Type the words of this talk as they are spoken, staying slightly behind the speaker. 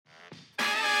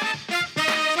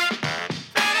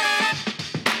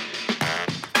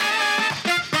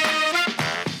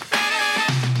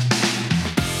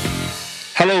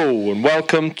and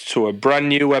welcome to a brand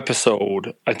new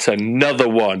episode. It's another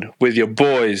one with your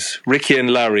boys, Ricky and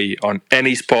Larry, on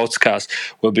NESportscast.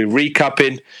 We'll be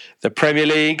recapping the Premier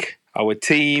League, our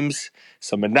teams,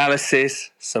 some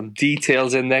analysis, some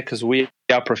details in there, because we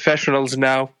are professionals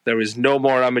now. There is no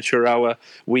more amateur hour.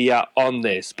 We are on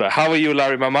this. But how are you,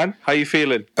 Larry, my man? How are you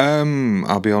feeling?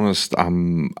 I'll be honest,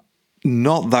 I'm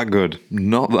not that good.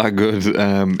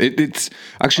 It's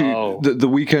actually the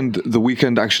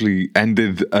weekend actually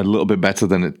ended a little bit better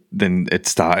than it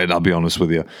started. I'll be honest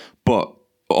with you, but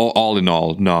all in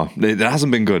all, no, it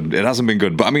hasn't been good.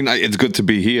 But I mean, it's good to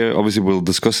be here. Obviously, we'll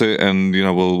discuss it, and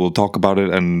we'll talk about it.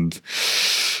 And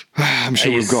I'm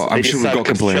sure we've got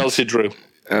complaints. Chelsea drew.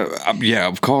 Yeah,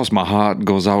 of course. My heart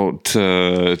goes out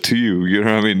to you. You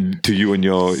know what I mean? To you and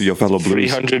your fellow Blues.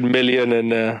 300 million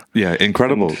and yeah,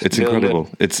 incredible. It's incredible.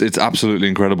 It's absolutely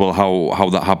incredible how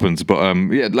that happens. But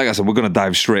yeah, like I said, we're going to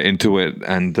dive straight into it.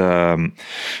 And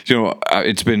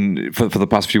it's been for the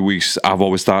past few weeks. I've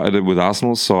always started it with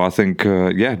Arsenal, so I think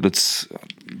let's.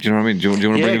 You know what I mean? Do you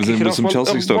want to bring us in with some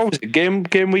Chelsea stuff? What was it?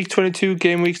 Game week 22,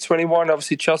 game week 21.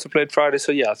 Obviously, Chelsea played Friday,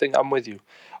 so yeah, I think I'm with you.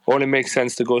 Only makes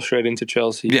sense to go straight into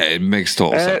Chelsea. Yeah, it makes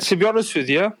total sense. To be honest with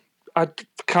you, I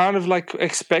kind of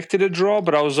expected a draw,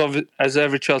 but I was, as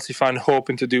every Chelsea fan,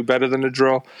 hoping to do better than a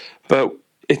draw. But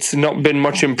it's not been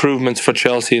much improvements for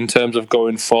Chelsea in terms of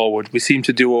going forward. We seem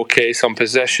to do okay, some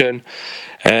possession,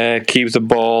 keep the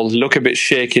ball, look a bit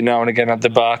shaky now and again at the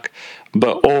back.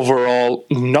 But overall,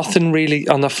 nothing really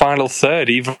on the final third.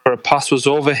 Either a pass was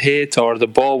overhit or the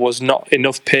ball was not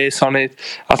enough pace on it.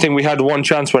 I think we had one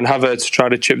chance when Havertz tried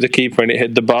to chip the keeper and it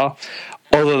hit the bar.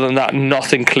 Other than that,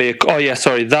 nothing clear.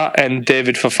 That and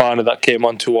David Fofana that came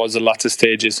on towards the latter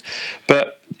stages.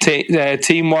 But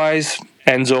team-wise,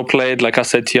 Enzo played. Like I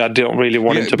said to you, I don't really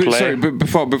want him to play. Sorry, but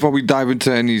before we dive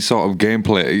into any sort of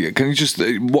gameplay, can you just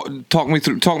talk me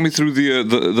through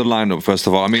the lineup first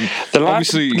of all? I mean,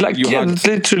 obviously you had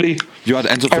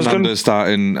Enzo Fernandez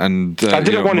starting, and I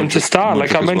didn't want him to start.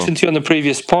 Like I mentioned to you on the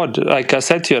previous pod, like I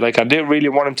said to you, I didn't really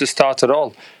want him to start at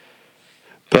all.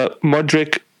 But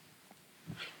Modric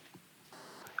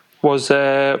was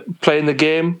playing the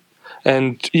game.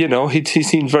 And, he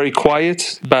seemed very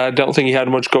quiet, but I don't think he had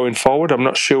much going forward. I'm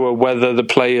not sure whether the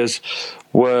players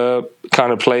were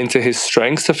kind of playing to his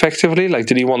strengths effectively. Like,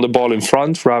 did he want the ball in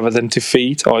front rather than to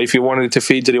feed? Or if he wanted it to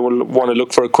feed, did he want to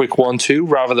look for a quick 1-2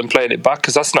 rather than playing it back?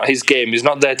 Because that's not his game. He's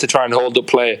not there to try and hold the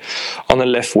play on the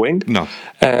left wing. No.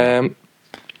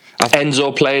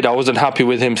 Enzo played. I wasn't happy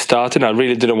with him starting. I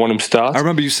really didn't want him to start. I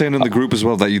remember you saying in the group as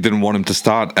well that you didn't want him to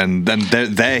start, and then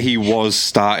there he was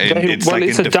starting.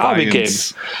 It's a derby game.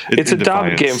 It's a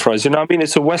derby game for us. You know what I mean?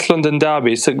 It's a West London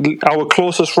derby. It's our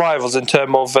closest rivals in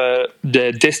terms of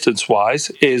the distance-wise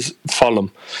is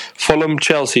Fulham. Fulham,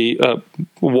 Chelsea,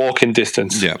 walking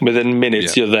distance. Yeah. Within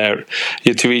minutes, you're there.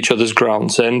 You're to each other's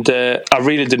grounds. And I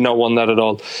really did not want that at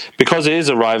all. Because it is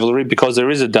a rivalry, because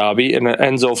there is a derby, and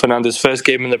Enzo Fernandez's first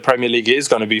game in the Premier League is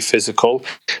going to be physical.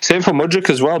 Same for Modric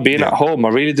as well, being at home. I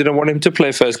really didn't want him to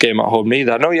play first game at home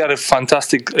neither. I know he had a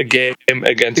fantastic game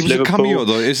against Liverpool. It was a cameo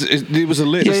though. It was a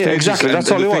later stage. Exactly. That's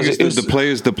all it was.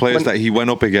 The players that he went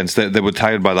up against, they were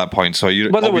tired by that point. So you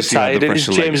they were tired. It is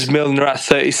James Milner at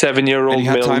 37-year-old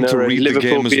Milner, and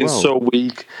Liverpool being so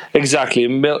weak. Exactly.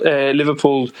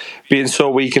 Liverpool being so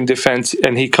weak in defence,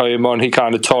 and he came on. He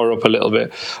kind of tore up a little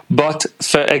bit. But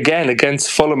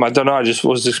against Fulham, I don't know. I just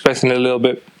was expecting a little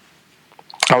bit.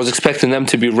 I was expecting them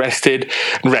to be rested.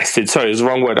 Sorry, it was the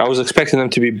wrong word. I was expecting them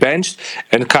to be benched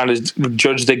and kind of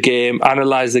judge the game,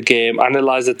 analyse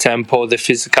the tempo, the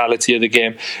physicality of the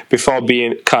game before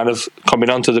being kind of coming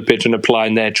onto the pitch and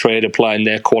applying their trade, applying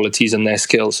their qualities and their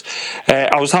skills.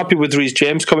 I was happy with Reece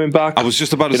James coming back. I was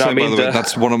just about to say, by the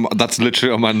way, that's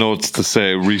literally on my notes to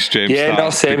say Reece James. Yeah, no,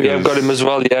 same. Yeah, I've got him as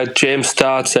well. Yeah, James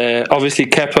starts. Obviously,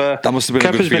 Kepa. That must have been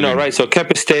Kepa's been all right. So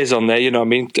Kepa stays on there. You know what I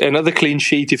mean? Another clean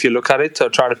sheet if you look at it.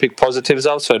 Trying to pick positives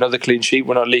out, so another clean sheet.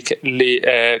 We're not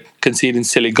conceding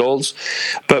silly goals.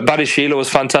 But Badiashile was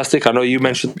fantastic. I know you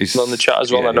mentioned on the chat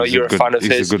as well. I know you're a fan of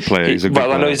his. He's a good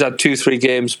player. I know he's had 2-3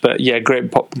 games, but yeah,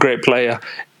 great player.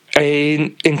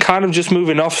 In kind of just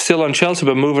moving off, still on Chelsea,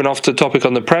 but moving off the topic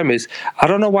on the Premiers, I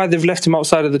don't know why they've left him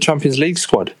outside of the Champions League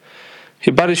squad.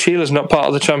 Badiashile is not part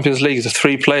of the Champions League. The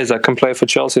 3 players that can play for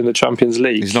Chelsea in the Champions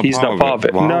League. He's not part of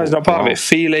it. Wow. No, he's not part of it.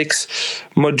 Felix,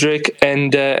 Modric,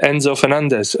 and Enzo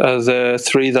Fernandez are the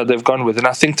 3 that they've gone with. And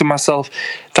I think to myself,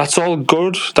 that's all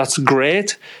good. That's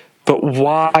great. But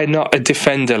why not a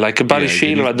defender like a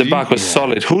Badiashile at the back was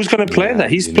solid? Who's going to play there?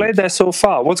 He's played there so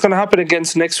far. What's going to happen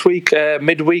against next week,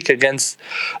 midweek against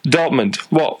Dortmund?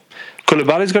 What?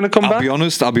 Koulibaly's going to come back? I'll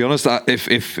be honest.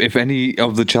 If any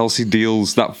of the Chelsea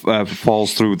deals that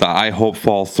falls through, that I hope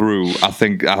fall through,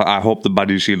 I hope the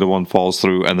Badiashile one falls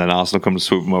through, and then Arsenal come to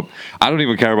swoop him up. I don't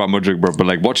even care about Mudryk, bro. But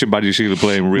like watching Badiashile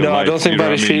play in real life, I don't think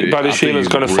Badiashile is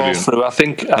going to fall through. I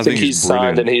think he's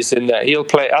signed and he's in there. He'll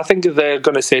play. I think they're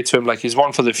going to say to him like he's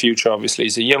one for the future. Obviously,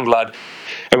 he's a young lad,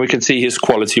 and we can see his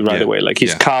quality right away. Like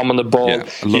he's calm on the ball.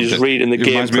 He's reading the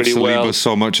game pretty well.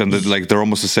 So much, and they're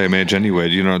almost the same age anyway.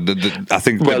 You know, I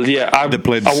think. Well, I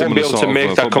won't be able to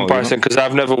make that comparison because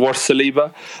I've never watched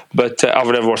Saliba, but I've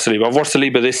never watched Saliba. I've watched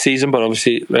Saliba this season, but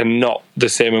obviously not the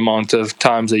same amount of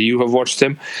times that you have watched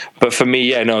him. But for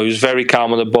me, he was very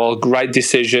calm on the ball, right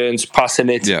decisions, passing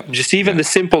it, just even the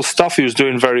simple stuff he was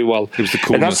doing very well.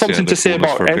 And that's something to say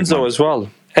about Enzo as well.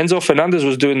 Enzo Fernandez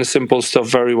was doing the simple stuff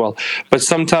very well. But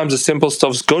sometimes the simple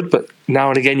stuff's good, but now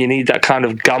and again you need that kind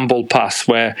of gamble pass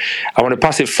where I want to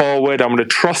pass it forward, I'm going to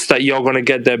trust that you're going to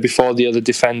get there before the other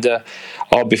defender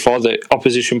or before the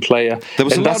opposition player.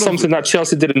 And that's something that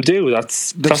Chelsea didn't do.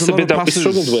 That's the bit that we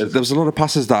struggled with. There was a lot of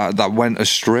passes that went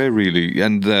astray, really.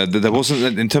 And there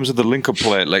wasn't, in terms of the link-up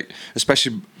play, like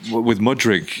especially with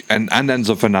Mudryk and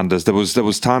Enzo Fernandez, there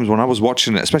was times when I was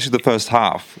watching it, especially the first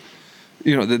half,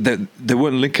 you know, they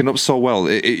weren't linking up so well.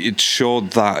 It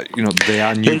showed that, you know, they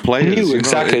are new players.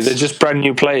 Exactly. They're just brand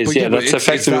new players. That's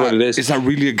effectively what it is. Is that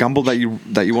really a gamble that you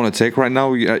want to take right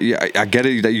now? I get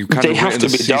it that you kind of have to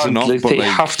be done. They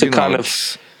have to kind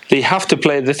of. They have to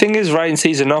play. The thing is, writing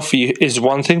season off is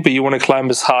one thing, but you want to climb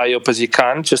as high up as you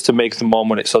can just to make the more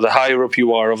money. So the higher up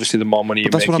you are, obviously, the more money you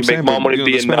make. You make more money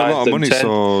being ninth and 10.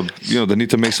 So they need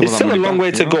to make some of that money. It's still a long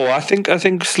way to go. I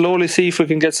think slowly see if we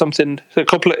can get something.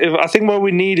 I think what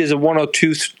we need is a 1 or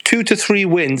 2 to 3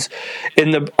 wins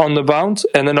on the bounce,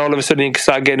 and then all of a sudden you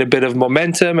start getting a bit of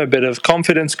momentum, a bit of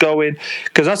confidence going.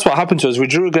 Because that's what happened to us. We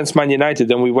drew against Man United,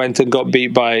 then we went and got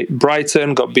beat by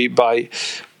Brighton, got beat by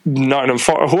Nottingham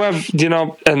Forest, whoever, you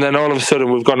know, and then all of a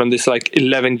sudden we've gone on this like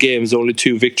 11 games, only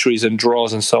 2 victories and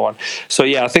draws and so on. So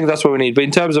I think that's what we need. But in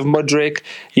terms of Mudryk,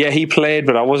 he played,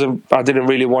 but I didn't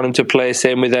really want him to play.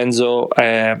 Same with Enzo.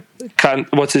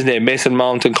 What's his name? Mason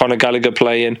Mount and Conor Gallagher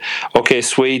playing. Okay,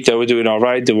 sweet. They were doing all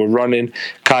right. They were running.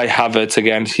 Kai Havertz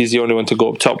again. He's the only one to go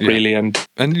up top, really, and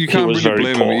you can't really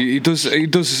blame him. He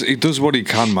does what he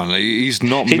can, man. He's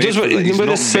not. He does with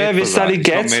the service that he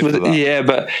gets.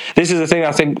 But this is the thing.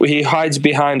 I think he hides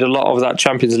behind a lot of that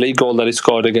Champions League goal that he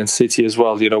scored against City as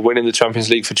well. You know, winning the Champions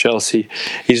League for Chelsea.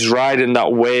 He's riding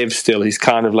that wave still. He's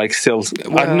kind of like still.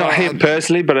 Not him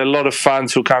personally, but a lot of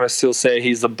fans who kind of still say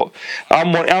he's the.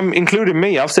 I'm including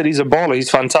me. I've said he's a baller. He's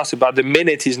fantastic, but at the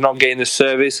minute he's not getting the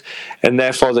service, and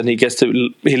therefore then he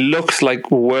looks like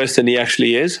worse than he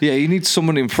actually is. Yeah, he needs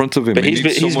someone in front of him. But he's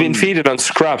been feeding on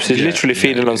scraps. He's literally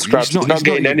feeding on scraps. He's not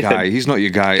getting anything. He's not your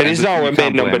guy. And he's not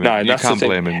made number 9. That's the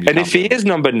thing. And if he is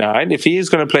number 9, if he is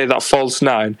going to play that false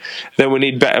 9, then we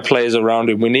need better players around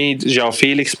him. We need João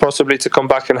Felix possibly to come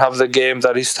back and have the game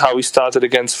that how he started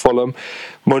against Fulham.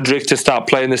 Mudryk to start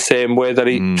playing the same way that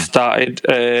he started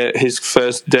his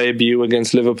first debut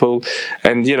against Liverpool,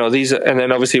 and and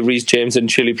then obviously Reece James and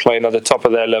Chile playing at the top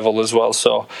of their level as well.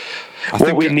 So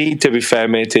what we need, to be fair,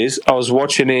 mate, is I was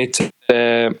watching it.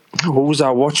 Who was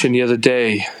I watching the other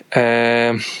day?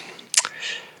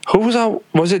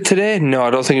 Was it today? No, I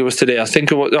don't think it was today. I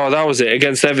think it was. Oh, that was it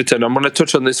against Everton. I'm going to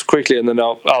touch on this quickly, and then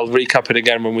I'll recap it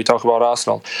again when we talk about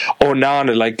Arsenal.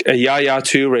 Onana, like a Yaya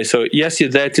Toure. So yes, you're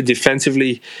there to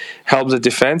defensively help the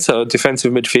defense, or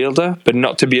defensive midfielder, but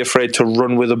not to be afraid to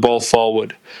run with the ball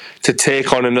forward, to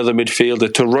take on another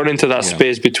midfielder, to run into that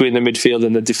space between the midfield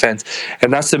and the defense.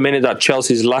 And that's the minute that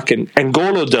Chelsea's lacking. And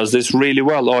N'Golo does this really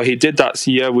well, or he did that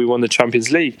year we won the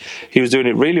Champions League. He was doing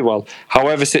it really well.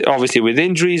 However, obviously with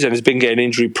injuries, and he's been getting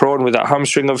injury prone with that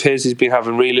hamstring of his, he's been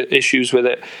having real issues with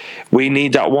it. We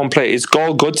need that one play. It's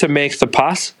all good to make the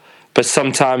pass, but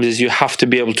sometimes you have to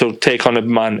be able to take on a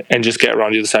man and just get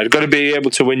around the other side. You've got to be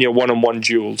able to win your one-on-one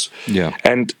duels. Yeah.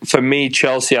 And for me,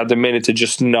 Chelsea at the minute are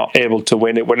just not able to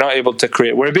win it. We're not able to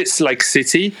create. We're a bit like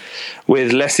City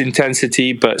with less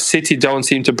intensity, but City don't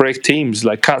seem to break teams.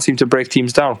 Like, can't seem to break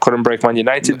teams down. Couldn't break Man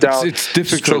United down. It's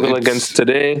difficult. Struggle against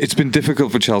today. It's been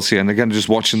difficult for Chelsea. And again, just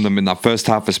watching them in that first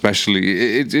half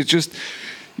especially, it's just...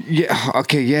 Yeah,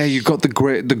 okay, yeah, you got the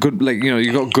good, like,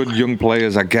 you got good young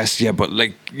players, I guess, yeah, but,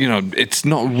 like, it's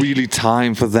not really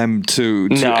time for them to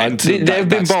No, enter they've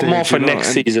been bought more for next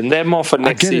season. They're more for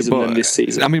next season than this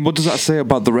season. I mean, what does that say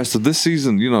about the rest of this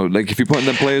season? Like, if you're putting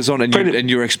them players on and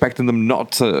you're expecting them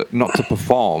not to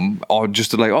perform, or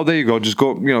just to, like, oh, there you go, just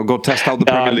go, go test out the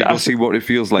Premier League, we'll see what it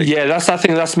feels like. Yeah, I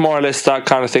think that's more or less that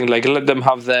kind of thing. Like, let them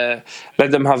have their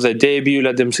debut,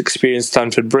 let them experience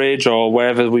Stamford Bridge or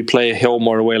wherever we play, home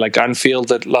or away, like Anfield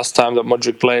that last time that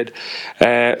Mudryk played.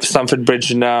 Stamford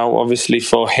Bridge now, obviously,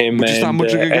 for him. Would you start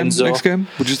Mudryk again Enzo. next game?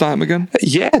 Would you start him again?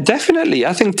 Yeah, definitely.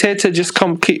 I think Tete just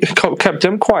kept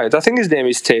him quiet. I think his name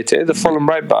is Tete, the Fulham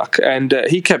right back, and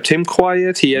he kept him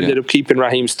quiet. He ended up keeping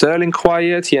Raheem Sterling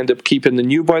quiet. He ended up keeping the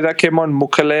new boy that came on,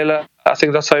 Mukalela. I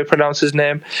think that's how you pronounce his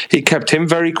name. He kept him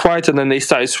very quiet, and then they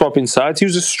started swapping sides. He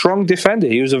was a strong defender.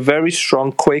 He was a very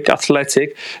strong, quick,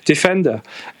 athletic defender.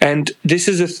 And this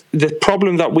is the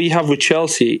problem that we have with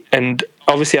Chelsea, and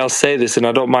obviously I'll say this, and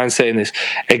I don't mind saying this.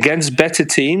 Against better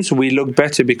teams, we look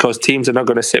better because teams are not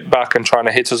going to sit back and try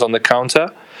to hit us on the counter,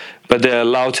 but they're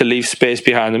allowed to leave space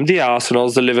behind them. The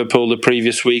Arsenals, the Liverpool the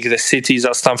previous week, the Cities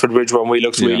at Stamford Bridge when we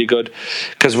looked really good,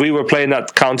 because we were playing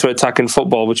that counter-attacking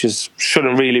football, which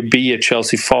shouldn't really be a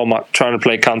Chelsea format, trying to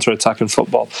play counter-attacking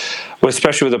football. Well,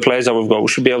 especially with the players that we've got, we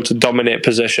should be able to dominate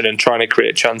possession and trying to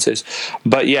create chances.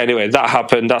 But yeah, anyway, that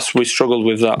happened. We struggled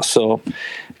with that. So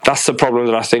that's the problem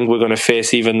that I think we're going to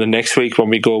face even the next week when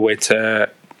we go away to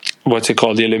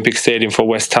the Olympic Stadium for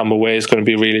West Ham away. Is going to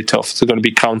be really tough. It's going to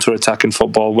be counter-attacking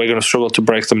football. We're going to struggle to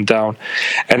break them down,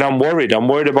 and I'm worried. I'm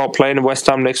worried about playing in West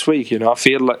Ham next week. I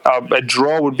feel like a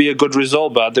draw would be a good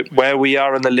result, but where we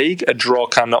are in the league, a draw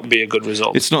cannot be a good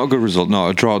result. It's not a good result. No,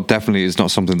 a draw definitely is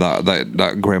not something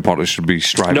that Graham Potter should be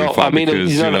striving for. No, I mean,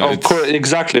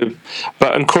 exactly.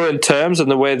 But in current terms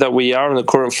and the way that we are in the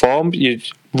current form,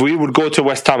 we would go to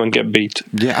West Ham and get beat.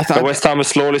 Yeah, West Ham is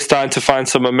slowly starting to find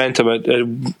some momentum. A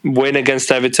win against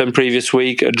Everton previous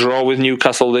week, a draw with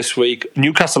Newcastle this week,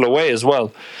 Newcastle away as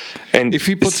well. And if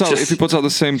he puts out the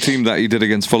same team that he did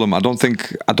against Fulham, I don't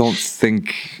think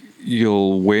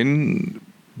you'll win.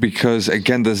 Because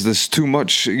again, there's too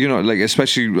much, like,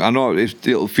 especially, I know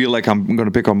it'll feel like I'm going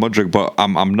to pick on Mudryk, but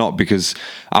I'm not, because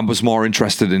I was more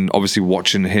interested in obviously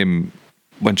watching him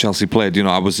when Chelsea played.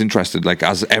 I was interested, like,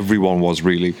 as everyone was,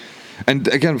 really. And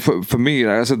again, for me,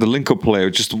 like I said, the link-up play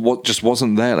just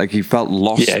wasn't there. Like, he felt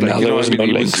lost. Yeah, like, there was no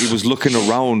links. He was looking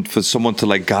around for someone to,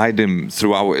 like, guide him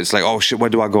throughout. It's like, oh shit, where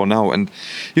do I go now? And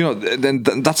then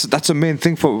that's a main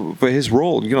thing for his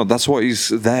role. That's what he's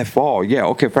there for. Yeah,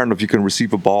 okay, fair enough. You can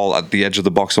receive a ball at the edge of the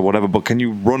box or whatever, but can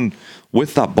you run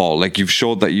with that ball like you've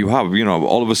showed that you have?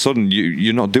 All of a sudden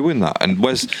you're not doing that. And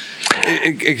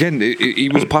he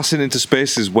was passing into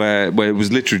spaces where it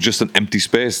was literally just an empty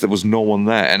space. There was no one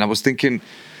there, and I was thinking,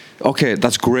 okay,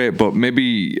 that's great, but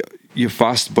maybe you're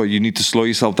fast, but you need to slow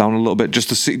yourself down a little bit just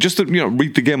to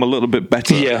read the game a little bit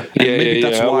better.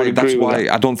 That's why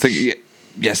I don't think.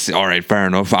 Yes, all right, fair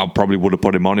enough. I probably would have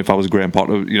put him on if I was Graham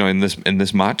Potter, in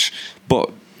this match,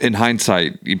 but in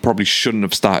hindsight, he probably shouldn't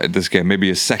have started this game.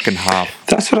 Maybe a second half.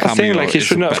 That's what I think. Like, he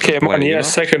shouldn't have came on. Yeah,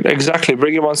 second, exactly.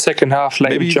 Bring him on second half.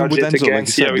 Let him judge it again.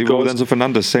 See how he goes. With Enzo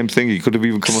Fernandez, same thing. He could have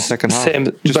even come on second half.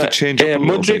 Just to change up a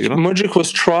little bit. Mudryk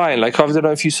was trying. Like, I don't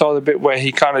know if you saw the bit where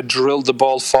he kind of drilled the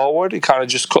ball forward. He kind of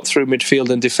just cut through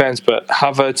midfield and defense, but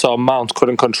Havertz or Mount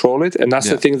couldn't control it, and that's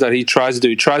the thing that he tries to do.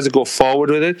 He tries to go forward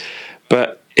with it,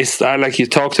 but it's like you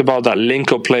talked about, that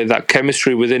link-up play, that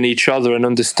chemistry within each other, and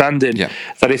understanding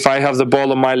that if I have the ball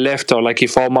on my left, or like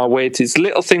if all my weight is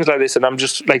little things like this, and I'm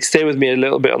just like, stay with me a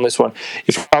little bit on this one.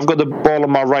 If I've got the ball on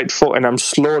my right foot and I'm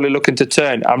slowly looking to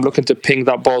turn, I'm looking to ping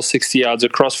that ball 60 yards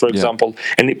across, for example.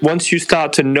 And once you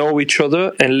start to know each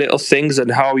other and little things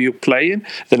and how you're playing,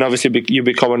 then obviously you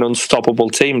become an unstoppable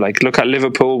team. Like, look at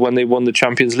Liverpool when they won the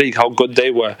Champions League, how good they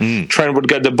were. Trent would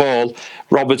get the ball,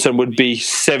 Robertson would be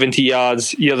 70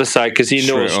 yards the other side, because he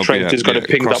knows Trent is going to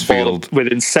ping that ball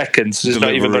within seconds. It's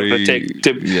not even going to take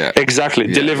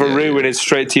delivery when it's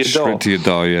straight to your door.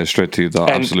 Straight to your door.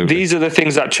 And absolutely. These are the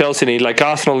things that Chelsea need. Like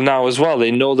Arsenal now as well.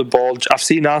 They know the ball. I've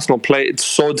seen Arsenal play it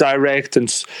so direct and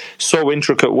so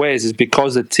intricate ways. Is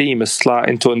because the team is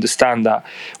starting to understand that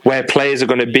where players are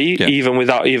going to be, even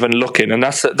without even looking. And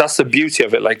that's the beauty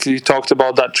of it. Like you talked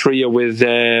about that trio with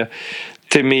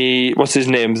Timmy, what's his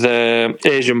name? The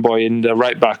Asian boy in the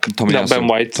right back. Not Ben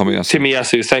White.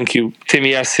 Tomiyasu, thank you.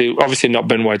 Tomiyasu, obviously not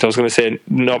Ben White. I was going to say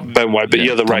not Ben White, but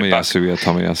you're the right back.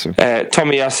 Tomiyasu.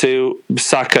 Tomiyasu,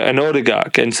 Saka and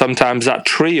Odegaard. And sometimes that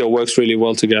trio works really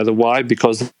well together. Why?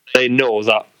 Because they know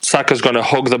that Saka's going to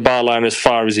hug the bar line as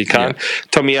far as he can.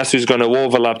 Tomiyasu's going to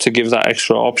overlap to give that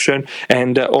extra option,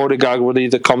 and Odegaard will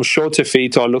either come short of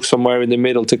feet or look somewhere in the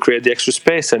middle to create the extra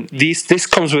space. And this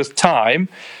comes with time.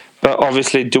 But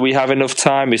obviously, do we have enough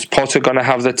time? Is Potter going to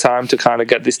have the time to kind of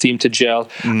get this team to gel?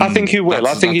 I think he will.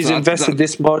 I think he's invested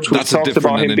this much. We've talked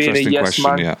about him being a yes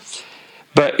man. Yeah.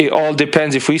 But it all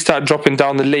depends. If we start dropping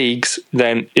down the leagues,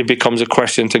 then it becomes a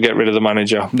question to get rid of the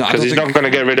manager. Because he's not going to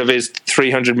get rid of his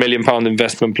 £300 million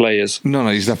investment players. No,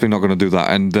 he's definitely not going to do that.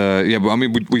 And but I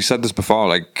mean, we said this before,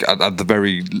 like at the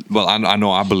very, well,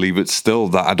 I believe it still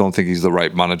that I don't think he's the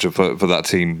right manager for that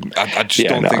team. I just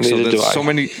don't think so.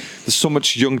 There's so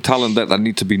much young talent that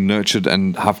need to be nurtured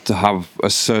and have to have a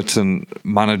certain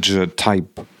manager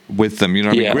type with them, you know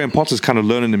what I mean? Graham Potter's kind of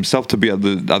learning himself to be at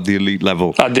the elite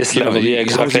level. At this level,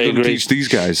 exactly. How's he going to teach these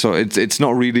guys? So it's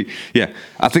not really.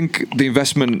 I think the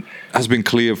investment has been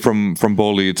clear from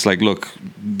Bowley. It's like, look,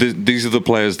 these are the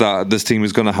players that this team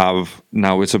is going to have.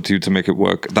 Now it's up to you to make it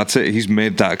work. That's it. He's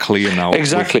made that clear now.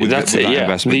 Exactly, that's it. Yeah,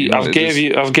 I've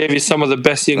gave you some of the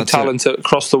best young talent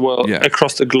across the world,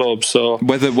 across the globe. So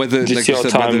whether like you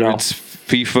said, whether it's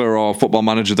FIFA or Football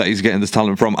Manager that he's getting this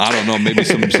talent from, I don't know. Maybe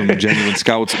some genuine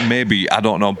scouts. Maybe, I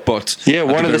don't know. But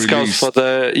one of the scouts for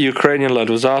the Ukrainian lad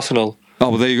was Arsenal. Oh,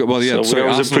 well, there you go. Well, yeah. So we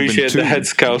always appreciate the head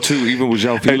scout. Two, even with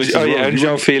João Felix. And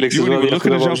João Felix as well. You were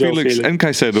looking at João Felix and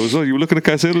Caicedo as well. You were looking at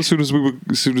Caicedo as soon as we were.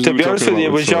 To be honest with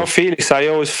you, with João Felix, I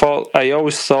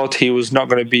always thought he was not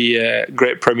going to be a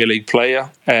great Premier League player.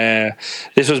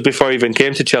 This was before he even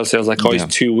came to Chelsea. I was like, he's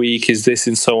too weak. He's this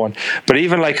and so on. But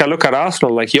even like I look at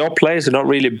Arsenal, like your players are not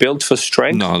really built for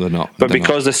strength. No, they're not. But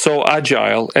because they're so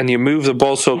agile and you move the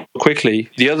ball so quickly,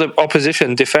 the other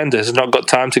opposition defenders have not got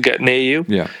time to get near you.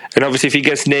 Yeah. And obviously, if he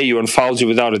gets near you and fouls you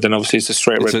without it, then obviously it's a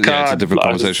straight red card. It's a different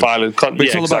conversation.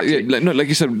 It's all about, like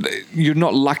you said, you're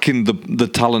not lacking the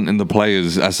talent in the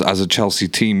players as a Chelsea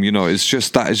team. You know, it's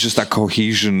just that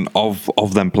cohesion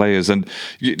of them players. And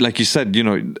like you said, you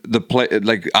know,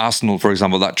 like Arsenal, for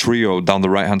example, that trio down the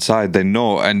right hand side, they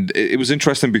know. And it was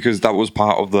interesting because that was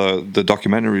part of the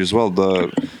documentary as well,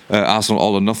 the Arsenal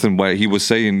All or Nothing, where he was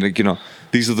saying, like, you know,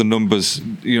 these are the numbers,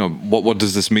 you know, what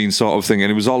does this mean, sort of thing. And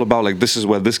it was all about, like, this is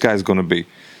where this guy's going to be.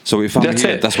 So if I'm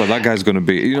here, that's where that guy's going to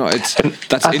be. You know, I think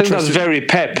that's very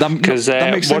Pep. Because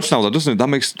that makes sense now, though, doesn't it? That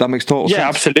makes total sense. Yeah,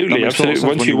 absolutely.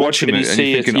 Once you watch it and you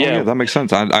see it, that makes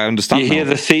sense. I understand. You hear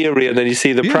the theory and then you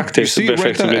see the practice.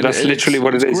 That's literally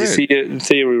what it is. You see it in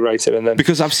theory, right? And then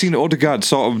because I've seen Odegaard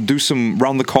sort of do some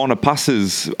round the corner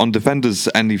passes on defenders,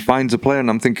 and he finds a player, and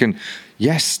I'm thinking,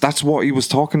 yes, that's what he was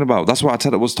talking about. That's what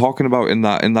Arteta was talking about in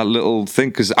that little thing.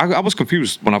 Because I was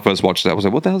confused when I first watched it. I was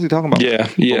like, what the hell is he talking about? Yeah,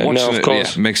 no, of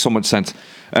course. It makes so much sense.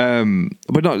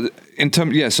 But no, in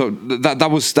terms, so that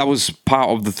was part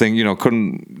of the thing. You know,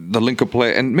 couldn't the link up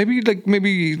play, and maybe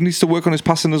he needs to work on his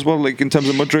passing as well, like in terms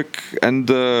of Mudryk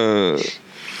and.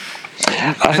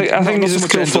 I think he's a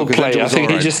skillful player. I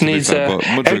think he just needs.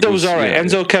 Enzo was alright.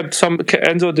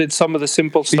 Enzo did some of the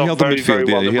simple stuff very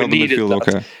well. He held the midfield.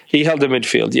 Okay. He held the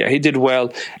midfield. Yeah, he did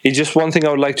well. He just one thing I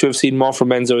would like to have seen more from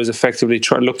Enzo is effectively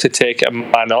look to take a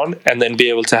man on and then be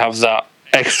able to have that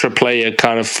extra player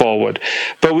kind of forward.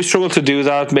 But we struggled to do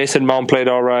that. Mason Mount played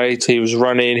all right. He was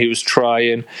running. He was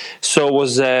trying. So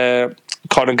was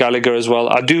Conor Gallagher as well.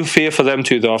 I do fear for them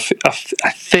too, though.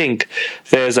 I think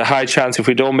there's a high chance if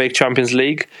we don't make Champions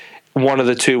League, one of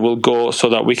the two will go so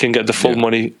that we can get the full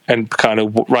money and kind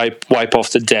of wipe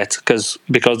off the debt because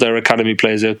they're academy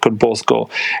players, they could both go.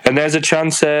 And there's a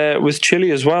chance with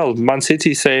Chile as well. Man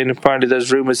City saying apparently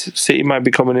there's rumours City might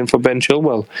be coming in for Ben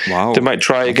Chilwell. Wow. They might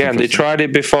try again. They tried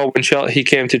it before when he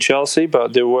came to Chelsea,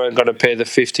 but they weren't going to pay the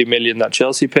 50 million that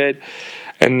Chelsea paid.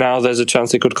 And now there's a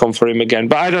chance they could come for him again.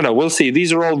 But I don't know. We'll see.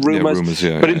 These are all rumours.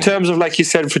 But in terms of, like you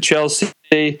said, for Chelsea,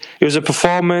 it was a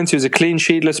performance. It was a clean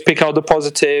sheet. Let's pick out the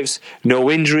positives.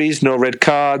 No injuries, no red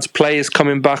cards. Players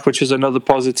coming back, which is another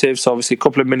positive. So obviously a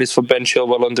couple of minutes for Ben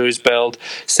Chilwell under his belt.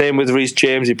 Same with Reece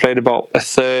James. He played about he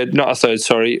played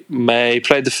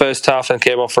the first half and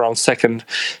came off around second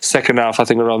half, I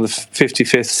think around the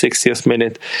 55th, 60th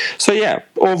minute. So yeah,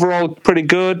 overall pretty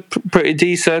good, pretty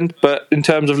decent. But in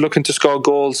terms of looking to score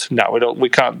goals, no, we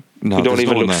can't. No, we don't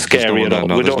even look scary at all.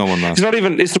 We're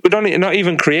not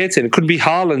even creating. It could be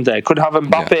Haaland there. Could have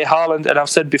Mbappe, Haaland, and I've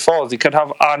said before, they could have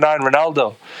R9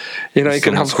 Ronaldo. You know, you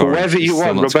can have whoever you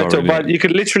want, Roberto. But you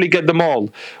could literally get them all.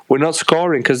 We're not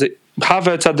scoring because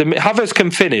Havertz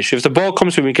can finish. If the ball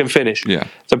comes to him, he can finish. Yeah.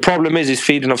 The problem is he's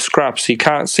feeding off scraps. He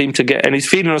can't seem to get, and he's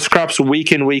feeding off scraps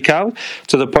week in, week out,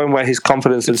 to the point where his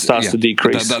confidence starts to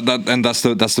decrease. And that's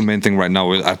the main thing right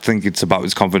now. I think it's about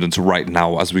his confidence right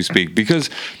now as we speak, because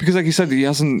like you said, he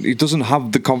doesn't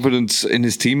have the confidence in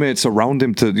his teammates around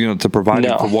him to provide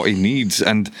him for what he needs,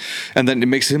 and then it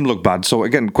makes him look bad. So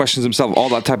again, questions himself, all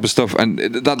that type of stuff, and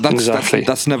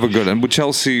that's never good. And with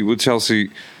Chelsea,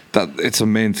 that it's a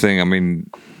main thing. I mean,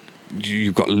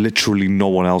 you've got literally no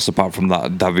one else apart from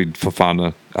that David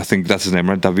Fofana. I think that's his name,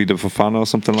 right? David Fofana or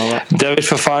something like that. David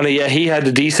Fofana, yeah, he had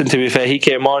a decent, to be fair. He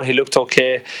came on, he looked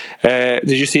okay.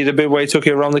 Did you see the bit where he took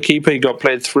it around the keeper? He got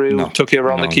played through, took it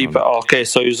around the keeper. No. Okay,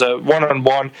 so he was a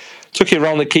one-on-one. Took it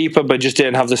around the keeper, but just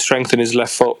didn't have the strength in his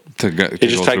left foot. He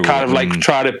just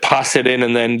tried to pass it in,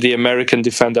 and then the American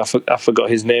defender, I forgot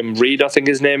his name, Reed, I think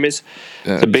his name is,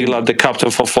 the big lad, the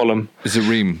captain for Fulham. Is it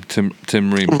Ream? Tim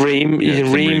Ream?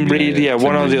 Ream, Reed,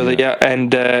 one or the other,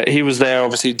 and he was there,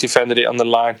 obviously defended it on the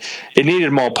line. He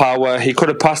needed more power. He could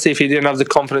have passed it if he didn't have the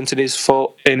confidence in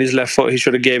his left foot. He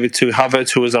should have gave it to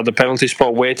Havertz, who was at the penalty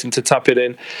spot waiting to tap it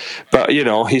in. But,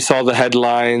 he saw the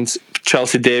headlines,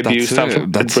 Chelsea debut,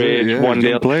 Stamford Bridge,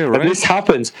 1-0, right? And this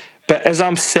happens. But as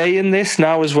I'm saying this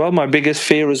now as well, my biggest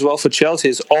fear as well for Chelsea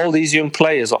is all these young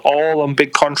players are all on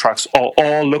big contracts, or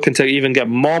all looking to even get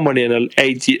more money in an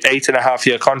 8.5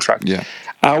 year contract. Yeah.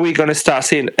 Are we going to start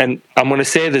seeing, and I'm going to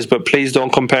say this, but please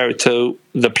don't compare it to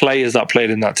the players that played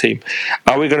in that team.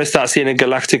 Are we going to start seeing a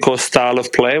Galactico style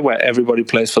of play where everybody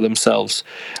plays for themselves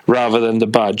rather than the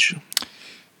badge?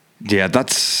 Yeah,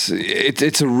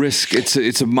 it's a risk.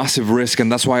 It's a massive risk,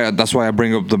 and that's why I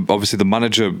bring up obviously the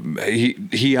manager.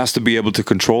 He has to be able to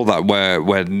control that,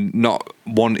 where not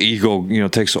one ego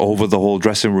takes over the whole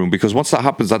dressing room, because once that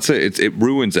happens, that's it. It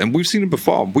ruins, and we've seen it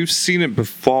before. We've seen it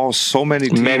before so many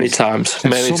times. Many times.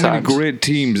 Many great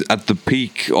teams at the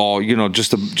peak, or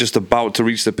just about to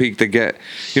reach the peak, they get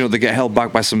held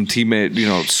back by some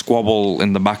teammate squabble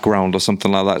in the background or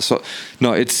something like that. So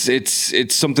no,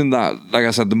 it's something that, like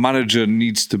I said, the manager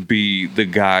needs to be the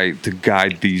guy to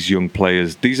guide these young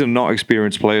players. These are not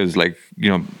experienced players.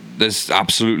 There's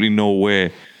absolutely no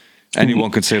way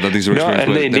anyone can say that these are experienced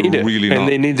players. They're really not. And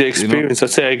they need the experience.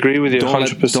 I agree with you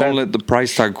 100%. Don't let the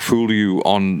price tag fool you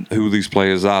on who these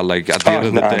players are. Like, at the end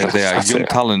of the day, they are young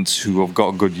talents who have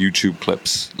got good YouTube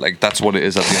clips. Like, that's what it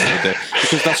is at the end of the day.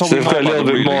 Because that's all we know. They've got a little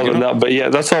bit more than that, but yeah,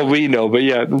 that's all we know. But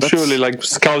yeah, surely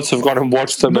scouts have gone and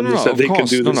watched them and said they can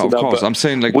do this. No, of course. I'm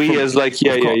saying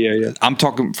yeah. I'm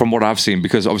talking from what I've seen,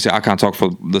 because obviously I can't talk for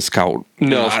the scout.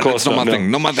 No, of course not.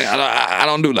 Not my thing. I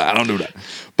don't do that.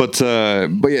 But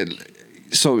yeah.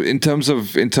 So in terms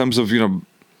of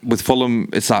with Fulham,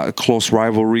 it's that close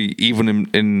rivalry, even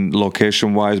in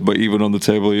location wise, but even on the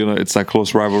table, it's that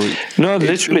close rivalry. No,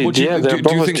 literally, do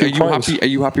you think? Are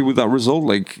you happy with that result?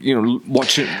 Like,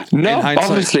 watching. No,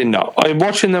 obviously not. I'm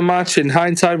watching the match in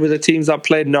hindsight with the teams that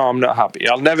played. No, I'm not happy.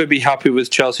 I'll never be happy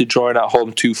with Chelsea drawing at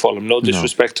home to Fulham. No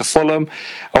disrespect to Fulham,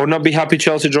 I would not be happy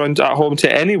Chelsea drawing at home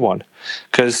to anyone,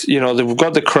 because we've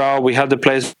got the crowd, we had the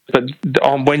players, but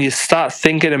when you start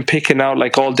thinking and picking out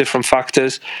like all different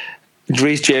factors.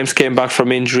 Reece James came back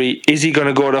from injury. Is he going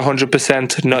to go to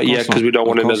 100%? Not yet, because we don't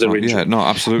want another injury. Yeah, no,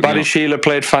 absolutely. Barry Sheila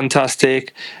played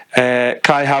fantastic. Kai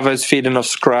Havertz feeding off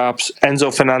scraps.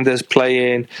 Enzo Fernandez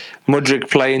playing. Mudryk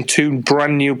playing. Two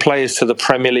brand new players to the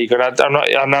Premier League.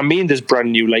 And I mean this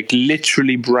brand new, like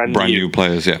literally brand new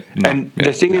players, yeah.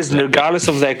 The thing is, regardless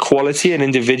of their quality and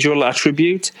individual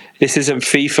attribute, this isn't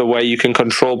FIFA where you can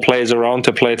control players around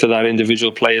to play to that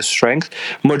individual player's strength.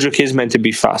 Mudryk is meant to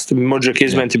be fast. Mudryk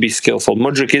is meant to be skillful.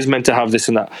 Mudryk is meant to have this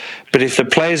and that. But if the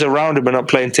players around him are not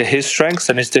playing to his strengths,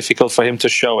 then it's difficult for him to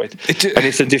show it.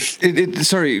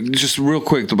 Sorry, just real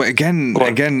quick, but again,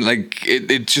 like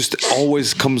it just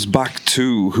always comes back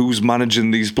to who's managing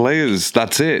these players.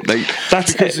 That's it.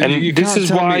 That's it. And this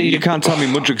is why you can't tell me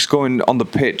Mudryk's going on the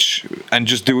pitch and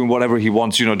just doing whatever he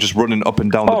wants. Just running up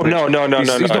and down the pitch. No.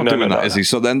 He's not doing that, is he?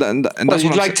 So then, and that's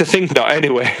you'd like to think not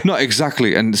anyway. No,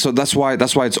 exactly. And so that's why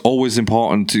it's always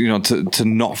important to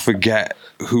not forget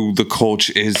who the coach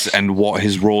is and what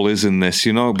his role is in this,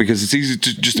 because it's easy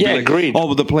to just be like, agreed. Oh,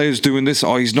 but the player's doing this,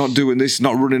 or he's not doing this, he's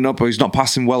not running up, or he's not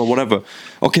passing well, or whatever.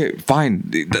 Okay, fine,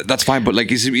 that's fine. But like,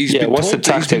 he's been what's told,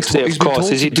 the tactics? Of course,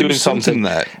 is he doing something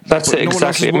there? That's it,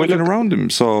 exactly. No one else is working around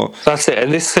him, so that's it.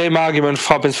 And this same argument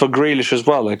happens for Grealish as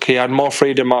well. Like, he had more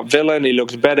freedom at Villa, and he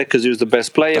looks better because he was the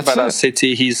best player. But at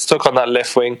City, he's stuck on that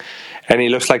left wing, and he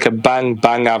looks like a bang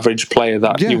average player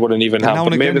that you wouldn't even have.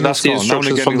 But maybe that's the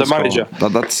instructions from the manager.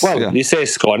 You say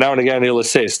score now and again he'll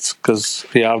assist because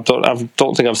I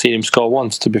don't think I've seen him score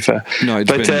once, to be fair. No,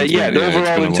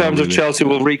 overall in terms of Chelsea,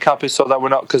 we'll recap it so that we're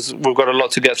not, because we've got a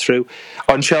lot to get through.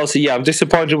 On Chelsea, I'm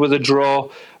disappointed with the draw.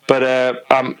 But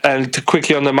and to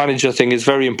quickly on the manager thing is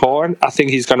very important. I think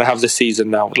he's going to have the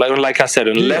season now. Like I said,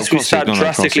 unless we start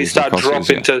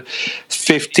dropping to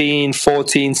 15,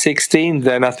 14, 16,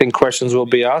 then I think questions will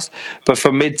be asked. But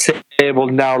for mid-table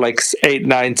now, like 8,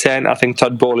 9, 10, I think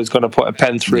Todd Bowley is going to put a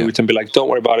pen through it and be like, don't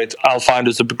worry about it. I'll find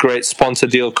us a great sponsor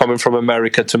deal coming from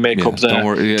America to make up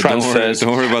the transfers.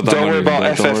 Don't worry about that. Don't worry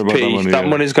about FFP. That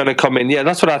money's going to come in. Yeah,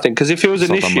 that's what I think. Because if it was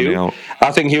an issue,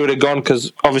 I think he would have gone,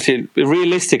 because obviously,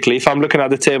 realistically, if I'm looking at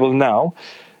the table now,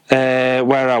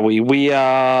 where are we? We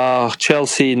are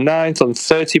Chelsea 9th on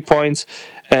 30 points,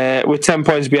 with 10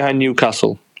 points behind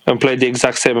Newcastle, and played the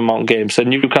exact same amount of games. So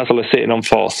Newcastle are sitting on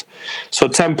 4th. So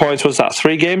 10 points, was that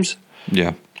 3 games?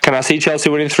 Yeah. Can I see Chelsea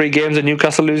winning 3 games and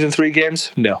Newcastle losing 3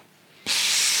 games? No.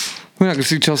 I can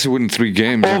see Chelsea winning 3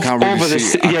 games. I can't really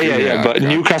see. But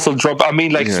Newcastle drop.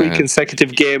 3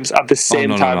 consecutive games at the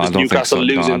same time as Newcastle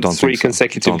losing 3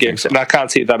 consecutive games, and I can't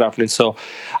see that happening. So,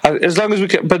 as long as we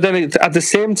can, but then at the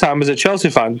same time, as a Chelsea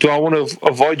fan, do I want to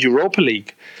avoid Europa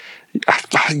League?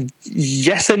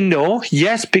 Yes and no.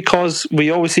 Yes, because we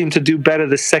always seem to do better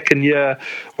the second year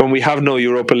when we have no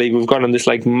Europa League. We've gone on this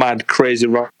mad, crazy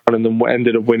run and then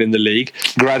ended up winning the league.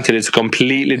 Granted, it's a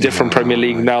completely different Premier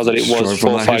League now than it was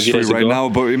 4 or 5 years ago. Right now,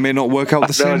 but it may not work out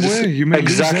the same way. You may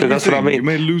exactly, that's what I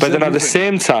mean. But then at the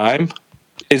same time,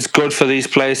 it's good for these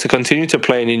players to continue to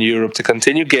play in Europe, to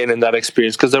continue gaining that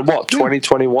experience, because they're 20,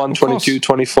 21, 22,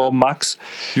 24 max.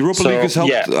 Europa League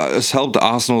has helped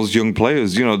Arsenal's young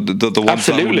players, the ones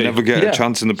that would never get a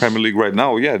chance in the Premier League right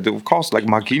now. Yeah, of course, like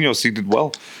Marquinhos, he did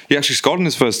well. He actually scored in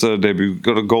his first debut,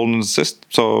 got a goal and an assist.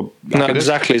 So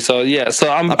exactly. So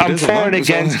I'm for and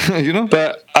against,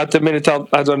 but at the minute,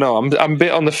 I don't know. I'm a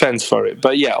bit on the fence for it.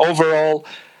 But overall,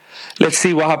 let's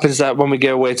see what happens when we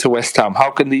get away to West Ham.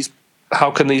 How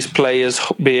can these players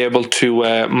be able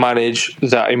to manage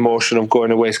that emotion of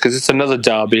going away? Because it's another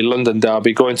derby, London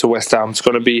derby, going to West Ham. It's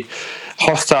going to be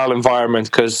hostile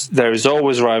environment because there is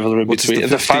always rivalry between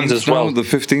the fans as well. The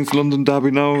 15th London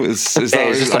derby now is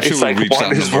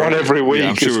one every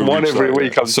week. It's one every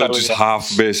week. So just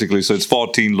half basically. So it's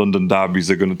 14 London derbies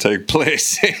are going to take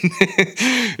place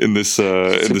in this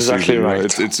exactly season.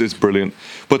 Right. It's brilliant.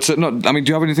 But do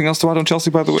you have anything else to add on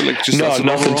Chelsea? By the way,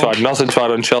 nothing to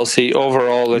add on Chelsea.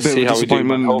 Overall, let's see how we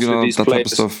do. Hopefully these players, type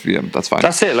of stuff. Yeah, that's fine.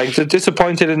 That's it. They're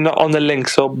disappointed and not on the link.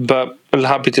 So, but I'm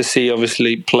happy to see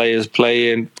obviously players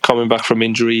playing, coming back from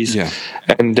injuries,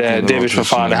 and David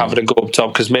Fofana having to go up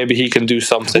top because maybe he can do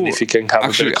something if he can have a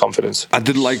bit of confidence. I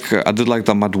did like that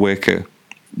Madueke.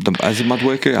 As a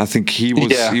Madueke, I think he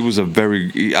was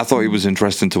I thought he was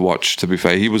interesting to watch. To be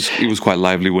fair, he was quite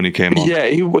lively when he came on. Yeah,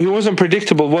 he wasn't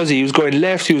predictable, was he? He was going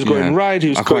left, he was going right, he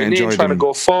was going in, trying to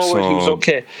go forward. He was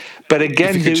okay, but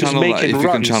again, he was making runs. If you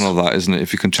can channel that, isn't it?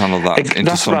 If you can channel that into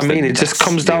that's something, what I mean. It just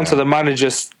comes down to the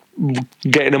managers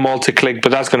getting them all to click,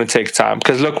 but that's going to take time.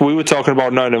 Because look, we were talking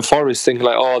about Nottingham Forest, thinking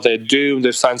they're doomed.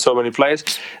 They've signed so many players.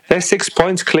 They're 6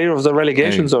 points clear of the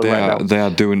relegation zone right now. They are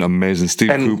doing amazing. Steve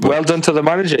Cooper, well done to the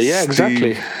manager. Yeah,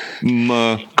 exactly.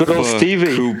 Good old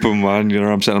Stevie Cooper, man. You know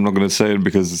what I'm saying? I'm not going to say it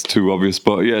because it's too obvious,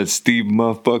 but it's Steve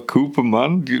Muffa Cooper,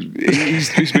 man.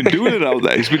 He's been doing it out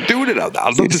there. He's been doing it out there.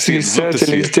 I'd love to see it.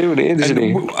 He's doing it, isn't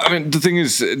he? I mean, the thing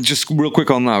is, just real quick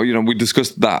on that. We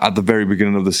discussed that at the very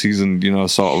beginning of the season.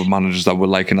 Sort of managers that we're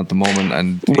liking at the moment,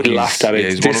 and we laughed at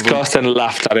it, discussed and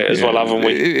laughed at it as well, haven't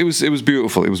we? It was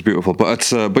beautiful. It was beautiful.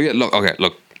 But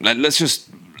look. Let's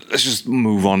just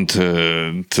move on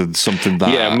to something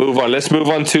that move on. Let's move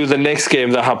on to the next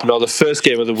game that happened, or the first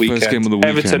game of the weekend.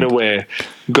 Everton away,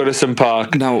 Goodison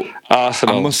Park. Now,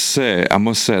 Arsenal. I must say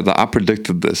that I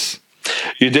predicted this.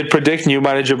 You did predict new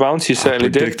manager bounce. You certainly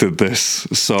did. I predicted this.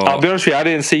 So I'll be honest with you, I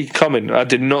didn't see it coming. I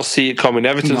did not see it coming.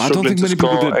 Everton struggling to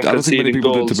score and conceding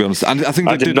goals. Did, to be honest. And I think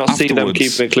they did not see them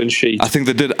keeping a clean sheet. I think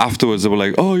they did afterwards. They were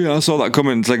like, "Oh yeah, I saw that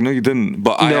coming." It's like, no, you didn't.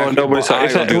 But nobody saw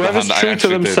it. Whoever's true to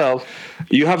themselves,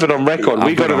 you have it on record.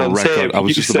 We got it on tape. I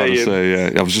was just about to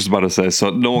say. I was just about to say. So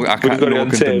no one can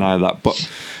deny that. But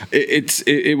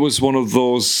it was one of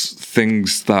those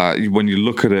things that when you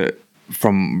look at it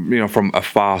from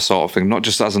afar, sort of thing, not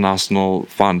just as an Arsenal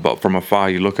fan, but from afar,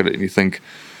 you look at it and you think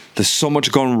there's so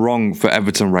much gone wrong for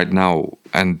Everton right now.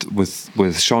 And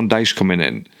with Sean Dyche coming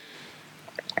in,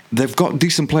 they've got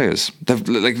decent players.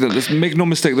 Let's make no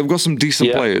mistake, they've got some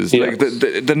decent players. Yeah. Like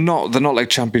they're not like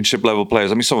championship level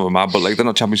players. I mean, some of them are, but like they're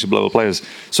not championship level players.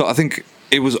 So I think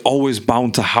it was always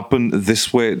bound to happen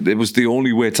this way. It was the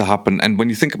only way to happen. And when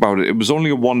you think about it, it was only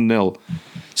a 1-0.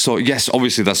 So yes,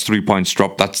 obviously that's 3 points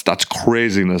dropped. That's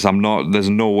craziness. There's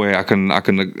no way I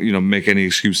can make any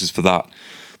excuses for that.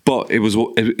 But it was a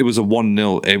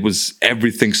 1-0. It was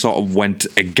everything sort of went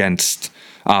against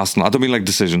Arsenal. I don't mean like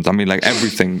decisions. I mean like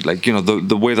everything. Like,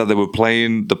 the way that they were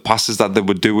playing, the passes that they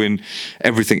were doing,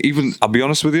 everything. Even, I'll be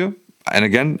honest with you, and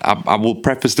again, I will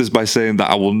preface this by saying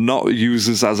that I will not use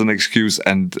this as an excuse,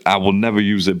 and I will never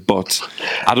use it. But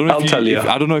I don't know.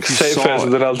 I don't know if you say saw. Say first,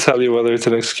 and then I'll tell you whether it's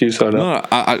an excuse or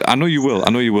not. No, I know you will. I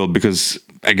know you will, because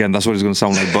again, that's what it's going to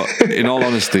sound like. But in all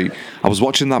honesty, I was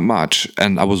watching that match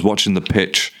and I was watching the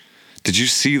pitch. Did you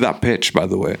see that pitch, by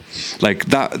the way? Like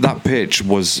that pitch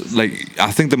was like,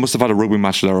 I think they must have had a rugby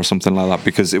match there or something like that,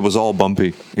 because it was all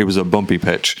bumpy. It was a bumpy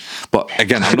pitch. But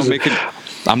again,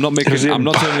 I'm not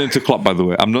turning into Klopp, by the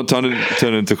way. I'm not turning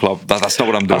into Klopp. That's not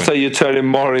what I'm doing. I thought you're turning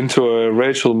more into a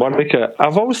Rachel Monica.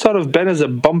 I've always thought of Ben as a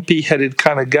bumpy-headed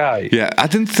kind of guy. Yeah, I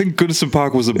didn't think Goodison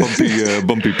Park was a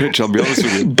bumpy pitch, I'll be honest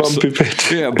with you. Bumpy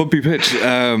pitch. Yeah, bumpy pitch.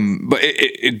 But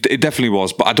it definitely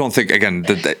was. But I don't think, again,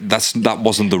 that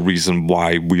wasn't the reason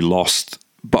why we lost.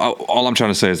 But all I'm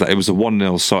trying to say is that it was a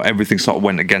 1-0, so everything sort of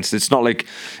went against. It's not like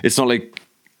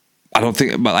I don't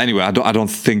think. But anyway, I don't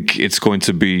think it's going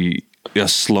to be a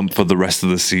slump for the rest of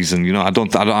the season. I'm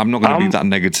not going to be that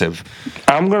negative.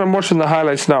 I'm going to watch the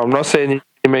highlights now. I'm not saying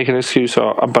you make an excuse,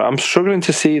 but I'm struggling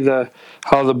to see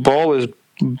how the ball is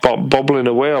bobbling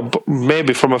away, or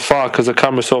maybe from afar because the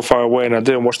camera's so far away, and I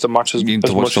didn't watch the match as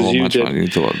much as you did. Man. You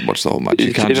need to watch the whole match.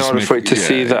 You can't in order for it to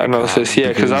see that analysis,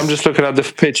 because I'm just looking at the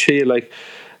pitch here, like.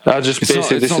 This is the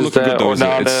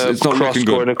Onana cross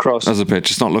going across. As a pitch,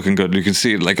 it's not looking good. You can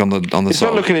see it like on the It's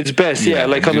not looking its best,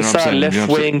 like on the side,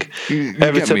 left wing,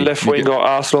 Everton left wing or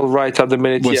Arsenal right at the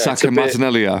minute. Well, Saka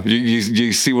Martinelli,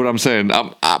 you see what I'm saying?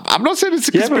 I'm not saying it's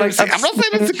a conspiracy. I'm not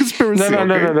saying it's a conspiracy.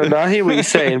 No. I hear what you're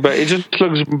saying, but it just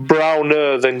looks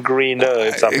browner than greener,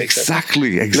 if that makes sense.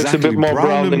 Exactly. It looks a bit more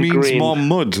brown than means green. more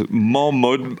mud. More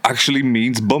mud actually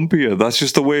means bumpier. That's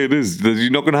just the way it is. You're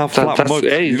not going to have flat mud.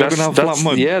 You're not going to have flat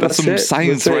mud. Yeah, that's some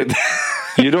science right there.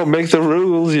 You don't make the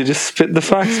rules, you just spit the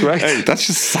facts, right? Hey, that's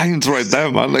just science right there,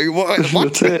 man. Like, what?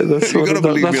 That's it. That's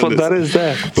what that is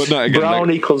there. But no, again, brown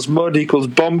equals mud equals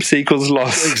bumps equals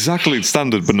loss. Exactly, it's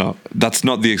standard, but no, that's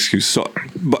not the excuse. So,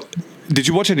 but did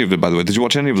you watch any of it, by the way? Did you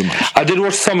watch any of the match? I did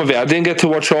watch some of it. I didn't get to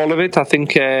watch all of it. I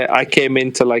think I came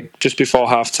into just before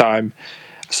half time.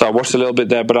 So I watched a little bit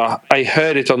there, but I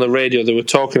heard it on the radio. They were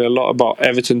talking a lot about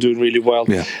Everton doing really well.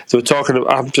 Yeah. They were talking.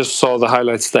 I just saw the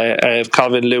highlights there.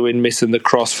 Calvin-Lewin missing the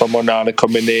cross from Onana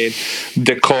coming in,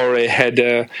 Decore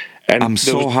header. And I'm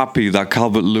so happy that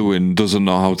Calvert-Lewin doesn't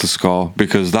know how to score,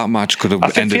 because that match could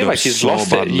have ended up so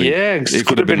badly. It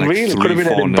could have been like it could have been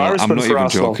an embarrassment for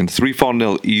Arsenal. I'm not even joking.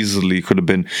 3-4-0 easily could have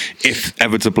been if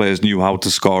Everton players knew how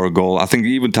to score a goal. I think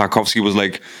even Tarkowski was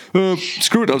like,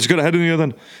 screw it, I'll just get ahead in here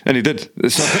then. And he did.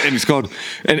 And he scored.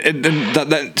 And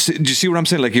that do you see what I'm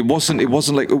saying? Like it wasn't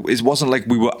like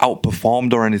we were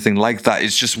outperformed or anything like that.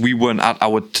 It's just we weren't at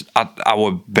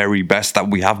our very best that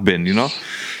we have been,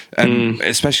 And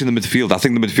especially in the midfield, I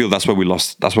think the midfield, that's where we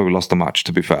lost the match.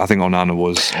 To be fair, I think Onana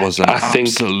was an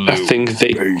absolute. I think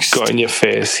they got in your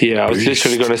face. Yeah, I was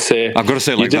literally going to say. I've got to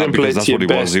say it like that because that's what he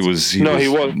was. He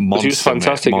was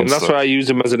fantastic, and that's why I used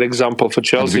him as an example for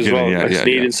Chelsea as well.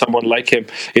 Needing someone like him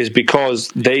is because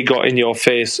they got in your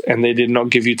face and they did not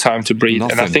give you time to breathe.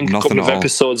 And I think a couple of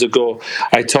episodes ago,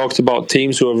 I talked about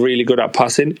teams who are really good at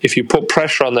passing. If you put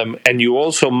pressure on them and you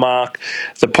also mark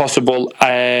the possible.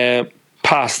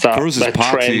 Past that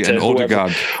Partey and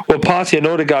Odegaard. Well, Partey and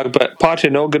Odegaard, but Partey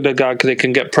and Odegaard, they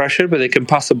can get pressure, but they can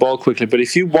pass the ball quickly. But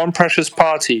if you one pressures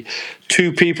Partey,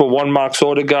 two people, one marks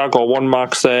Odegaard or one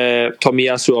marks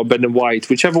Tomiyasu or Ben White,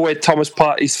 whichever way Thomas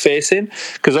Partey's facing,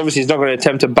 because obviously he's not going to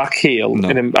attempt a back heel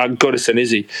at Goodison, is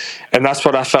he? And that's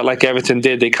what I felt like Everton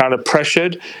did. They kind of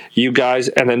pressured you guys,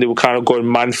 and then they were kind of going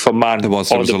man for man on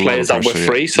the players that were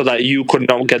free, so that you could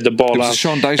not get the ball out.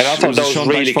 And I thought that was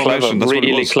really clever,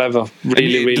 really clever.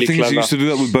 Really clever. He used to do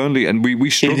that with Burnley, and we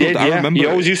struggled. I remember he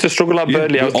always used to struggle at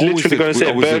Burnley. I was literally going to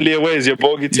say Burnley away is your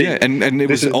bogey team. Yeah, and it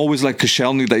was always like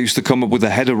Koscielny that used to come up with a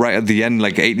header right at the end,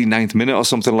 like 89th minute or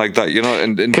something like that.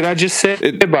 And can I just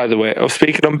say, by the way, of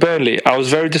speaking on Burnley, I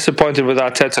was very disappointed with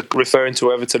Arteta referring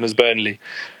to Everton as Burnley.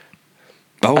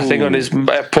 I think on his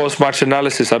post-match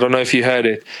analysis, I don't know if you heard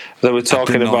it, they were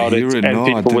talking about it, and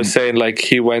people were saying like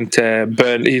he went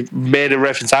he made a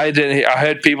reference. I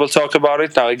heard people talk about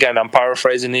it. Now again, I'm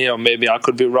paraphrasing here, or maybe I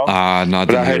could be wrong.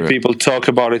 But I heard people talk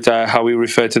about it, how he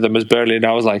referred to them as Burnley, and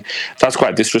I was like, that's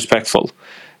quite disrespectful.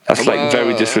 That's like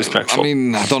very disrespectful. I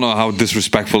mean, I don't know how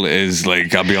disrespectful it is.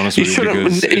 Like, I'll be honest with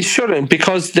you. He shouldn't,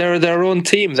 because they're their own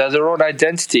team. They're their own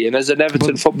identity. And as an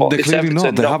Everton football, they're clearly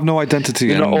not. They have no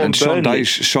identity. And Sean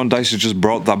Dyche has just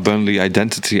brought that Burnley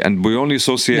identity, and we only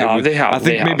associate it with... I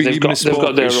think maybe they've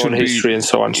got their own history and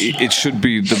so on. It should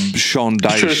be the Sean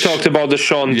Dyche. Should have talked about the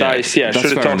Sean Dyche. Yeah,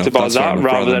 should have talked about that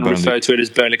rather than refer to it as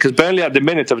Burnley. Because Burnley at the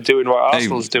minute are doing what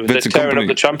Arsenal's doing. They're tearing up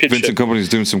the Championship. Vincent Kompany's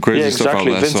doing some crazy stuff out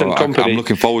there. So I'm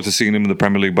looking forward to seeing him in the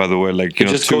Premier League, by the way. Like, it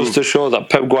just goes to show that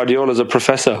Pep Guardiola's a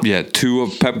professor. Yeah, two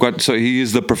of Pep Guardiola. So he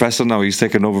is the professor now. He's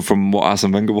taken over from what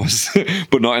Arsene Wenger was,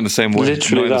 but not in the same way.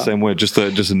 Literally, not in the same way. Just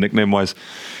a nickname wise.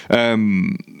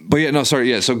 But yeah, no, sorry.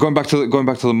 Yeah, so going back to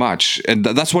the match, and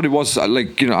that's what it was.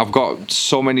 Like, I've got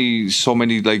so many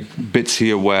like bits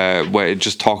here where it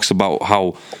just talks about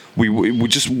how we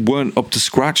just weren't up to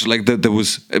scratch. Like there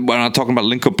was, when I'm talking about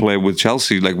link-up play with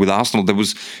Chelsea, like with Arsenal, it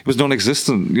was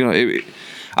non-existent.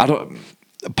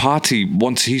 Partey,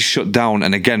 once he's shut down,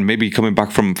 and again, maybe coming back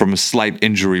from a slight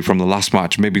injury from the last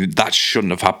match, maybe that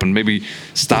shouldn't have happened. Maybe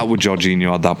start with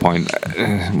Jorginho at that point.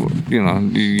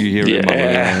 You hear it.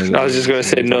 Yeah, I was just going to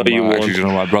say no, you won't. Actually,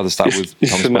 I'd rather start with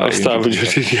Thomas Partey. Start with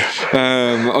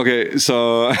Jorginho. Okay,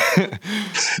 so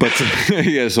but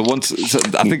yeah, so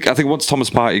I think once Thomas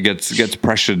Partey gets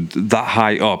pressured that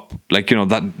high up, like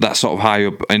that sort of high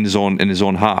up in his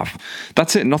own half,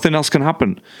 that's it. Nothing else can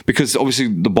happen, because obviously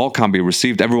the ball can't be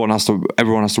received. Everyone has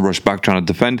to rush back trying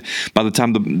to defend. By the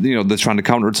time they're trying to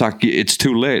counter attack, it's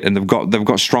too late, and they've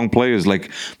got strong players like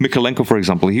Mykolenko, for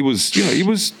example. He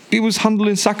was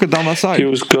handling Saka down that side. He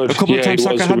was good. A couple of times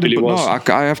Saka had it, but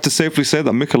no, I have to safely say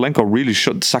that Mykolenko really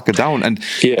shut Saka down.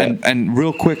 And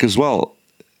real quick as well,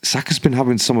 Saka's been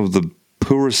having some of the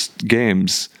poorest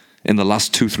games in the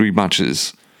last 2-3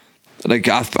 matches. Like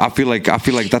I feel like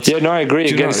that's... Yeah, no, I agree.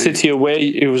 Against City away,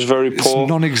 it was very poor. It's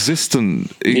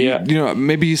non-existent. Yeah.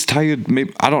 Maybe he's tired.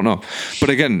 Maybe, I don't know.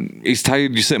 But again, he's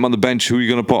tired. You sit him on the bench. Who are you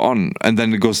going to put on? And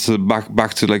then it goes to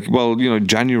back to like, well,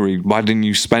 January. Why didn't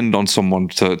you spend on someone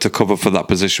to cover for that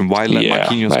position? Why let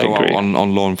Marquinhos go out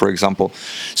on loan, for example?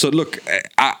 So look,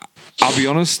 I'll be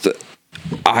honest.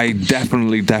 I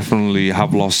definitely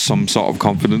have lost some sort of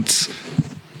confidence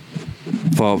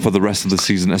for the rest of the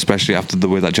season, especially after the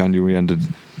way that January ended.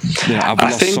 I've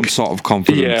lost some sort of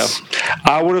confidence. Yeah,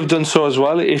 I would have done so as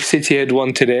well if City had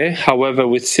won today. However,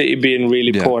 with City being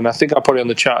really poor, and I think I put it on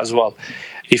the chat as well,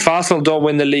 if Arsenal don't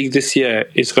win the league this year,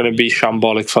 it's going to be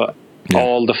shambolic for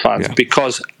all the fans,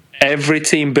 because every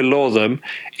team below them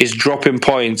is dropping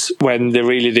points when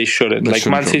they shouldn't. Like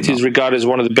Man City is regarded as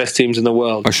one of the best teams in the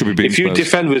world. If you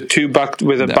defend with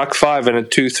a back five and a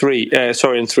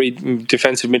 2-3, and 3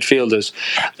 defensive midfielders,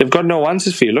 they've got no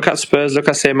answers for you. Look at Spurs, look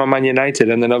at Man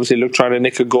United, and then obviously trying to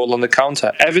nick a goal on the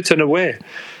counter. Everton at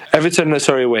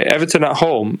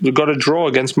home, we've got a draw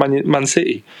against Man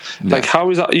City. Like,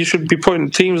 how is that? You should be putting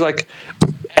teams like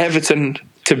Everton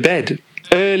to bed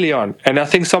early on. And I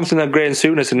think something that Graham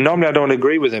Souness, and normally I don't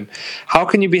agree with him, how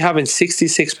can you be having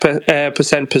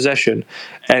 66% possession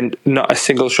and not a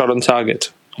single shot on target?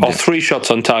 Or 3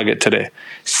 shots on target today?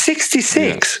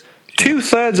 66!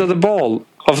 2/3 of the ball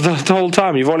of the whole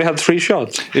time. You've only had 3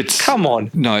 shots. Come on.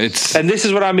 And this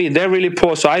is what I mean. They're really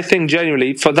poor. So I think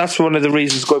genuinely, that's one of the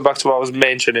reasons, going back to what I was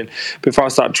mentioning before I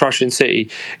start trashing City,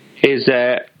 is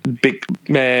that's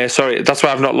why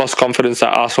I've not lost confidence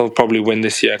that Arsenal will probably win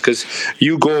this year, because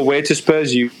you go away to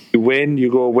Spurs, you win,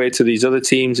 you go away to these other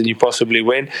teams and you possibly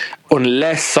win,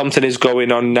 unless something is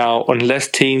going on now, unless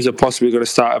teams are possibly going to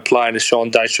start applying the Sean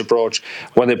Dyche approach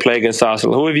when they play against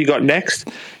Arsenal. Who have you got next?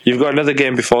 You've got another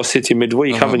game before City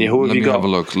midweek, haven't you? Who have you got?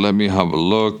 Let me have a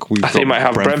look. I think you might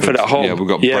have Brentford at home. Yeah, we've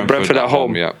got Brentford at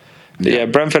home. Yeah,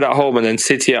 Brentford at home and then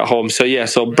City at home.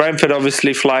 So Brentford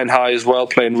obviously flying high as well,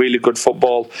 playing really good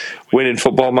football, winning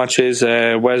football matches.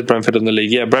 Where's Brentford in the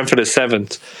league? Yeah, Brentford is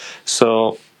 7th.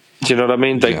 So, do you know what I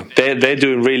mean? They're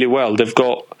doing really well.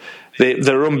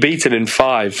 They're unbeaten in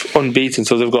 5.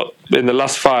 So they've got, in the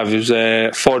last 5, it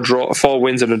was 4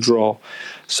 wins and a draw.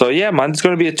 So yeah, man, it's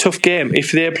going to be a tough game.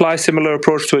 If they apply a similar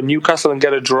approach to a Newcastle and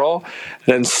get a draw,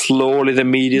 then slowly the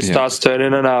media starts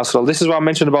turning on Arsenal. This is what I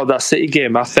mentioned about that City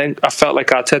game. I felt like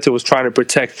Arteta was trying to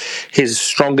protect his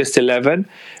strongest 11,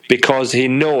 because he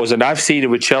knows, and I've seen it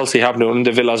with Chelsea happening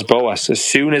under Villas-Boas, as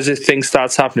soon as this thing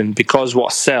starts happening, because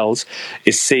what sells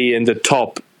is seeing the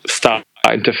top start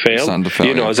starting to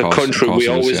fail. As a country, we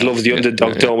always love the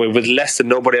underdog, don't we? With Leicester,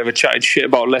 nobody ever chatted shit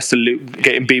about Leicester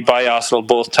getting beat by Arsenal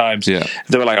both times. Yeah.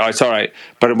 They were like, oh, it's all right.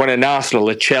 But when in Arsenal,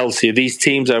 at Chelsea, these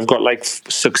teams that have got like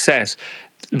success,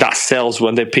 that sells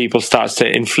when the people start to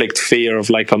inflict fear of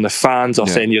like on the fans or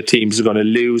saying your team's going to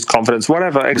lose confidence,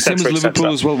 whatever, etc. Same as Liverpool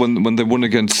as well when they won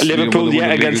against Liverpool,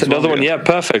 against another one,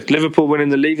 perfect. Liverpool winning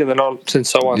the league and then on and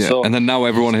so on. So and then now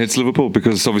everyone hates Liverpool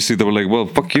because obviously they were like, well,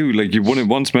 fuck you, like you won it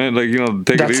once, man, like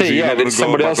take that's it easy. It's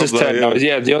somebody else's turn now.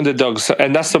 The underdogs,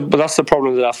 and that's the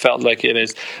problem that I felt like it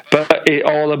is. But it's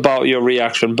all about your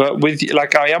reaction. But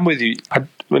I am with you.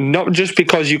 Not just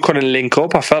because you couldn't link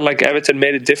up. I felt like Everton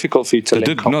made it difficult for you to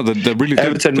link up. No, they really did.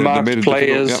 Everton marked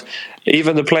players.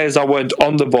 Even the players that weren't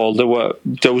on the ball,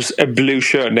 there was a blue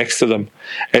shirt next to them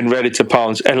and ready to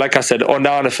pounce. And like I said,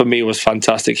 Onana for me was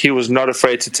fantastic. He was not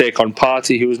afraid to take on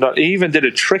Partey. He even did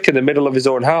a trick in the middle of his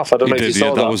own half. I don't know if you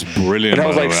saw that. That was brilliant. And I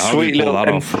was like, sweet little.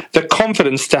 And the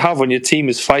confidence to have when your team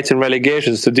is fighting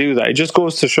relegations to do that, it just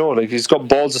goes to show. Like he's got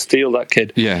balls of steel, that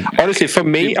kid. Yeah. Honestly, for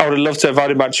me, I would have loved to have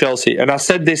had him at Chelsea. And I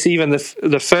said this even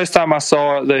the first time I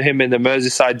saw him in the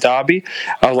Merseyside derby.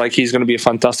 I was like, he's going to be a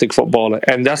fantastic footballer.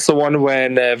 And that's the one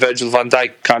when Virgil van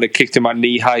Dijk kind of kicked him at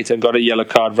knee height and got a yellow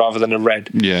card rather than a red.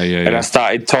 And I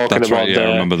started talking about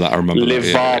I remember that.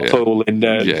 Liverpool and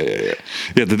they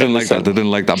didn't like that. They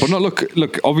didn't like that. But no,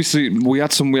 look. Obviously, we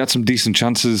had some decent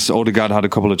chances. Odegaard had a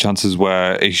couple of chances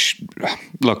where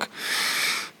look.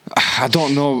 I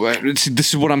don't know. See, this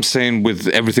is what I'm saying with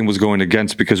everything was going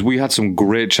against, because we had some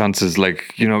great chances.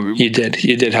 Like, you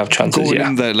did have chances. Going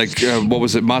in there, like what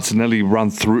was it? Martinelli ran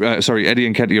through.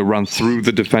 Eddie Nketiah ran through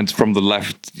the defense from the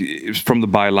left, from the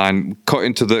byline, cut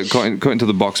into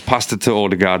the box, passed it to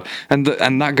Odegaard, and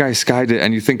that guy skied it.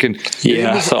 And you're thinking,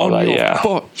 I saw that.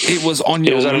 Foot. It was on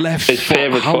your left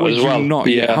foot. How are you not?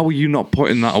 How are you not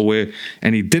putting that away?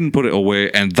 And he didn't put it away,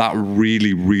 and that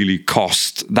really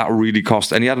cost.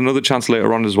 And he had another chance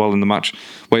later on as well in the match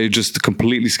where he just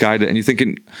completely skied it, and you're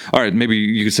thinking, all right, maybe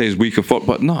you could say he's weaker foot,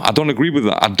 but no, I don't agree with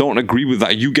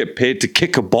that. You get paid to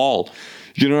kick a ball.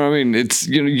 You know what I mean? It's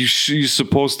you're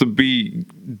supposed to be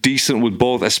decent with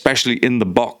both, especially in the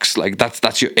box. Like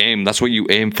that's your aim. That's what you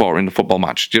aim for in a football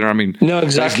match. Do you know what I mean? No,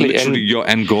 exactly. That's literally your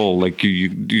end goal. Like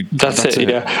you that's it.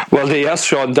 Yeah. Well, they asked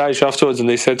Sean Dyche afterwards, and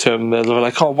they said to him, they were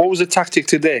like, "Oh, what was the tactic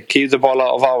today? Keep the ball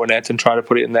out of our net and try to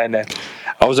put it in their net."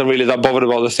 I wasn't really that bothered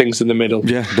about the things in the middle.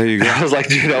 Yeah, there you go. I was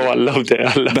like, I loved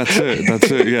it.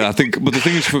 That's it. Yeah, I think. But the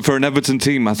thing is, for an Everton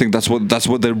team, I think that's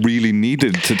what they really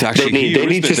needed to actually. They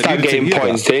need to start getting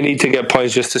points. They need to get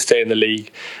points just to stay in the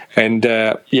league. And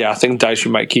I think Dyche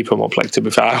might keep him up. Like, to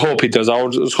be fair, I hope he does. I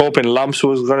was hoping Lamps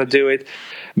was going to do it.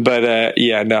 But I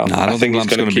don't think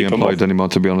Lamp's going to be employed anymore,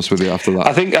 to be honest with you, after that.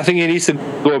 I think he needs to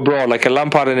go abroad. Like a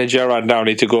Lampard and a Gerrard now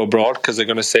need to go abroad, because they're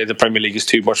going to say the Premier League is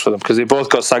too much for them, because they both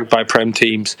got sacked by Prem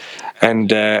teams.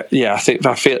 And I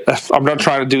feel I'm not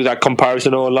trying to do that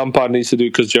comparison. Oh, Lampard needs to do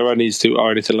because Gerrard needs to,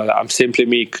 or anything like that. I'm simply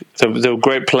meek. They're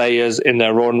great players in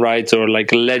their own right, or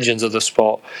like legends of the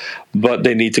sport, but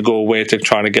they need to go away to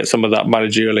trying to get some of that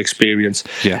managerial experience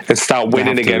and start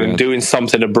winning again and doing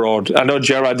something abroad. I know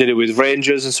Gerrard did it with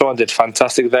Rangers and so on, did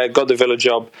fantastic there, got the Villa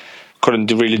job,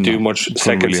 couldn't really do much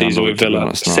second season with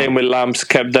Villa. Same with Lamps,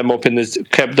 kept them up in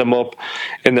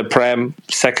the Prem.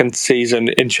 Second season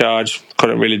in charge,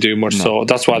 couldn't really do much. So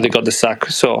that's why they got the sack.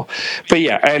 So, but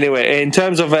anyway, in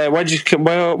terms of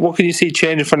what can you see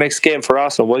changing for next game for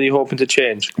Arsenal? What are you hoping to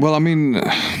change? Well, I mean,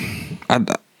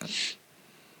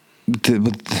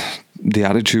 the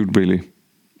attitude, really.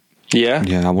 Yeah,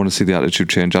 I want to see the attitude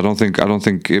change. I don't think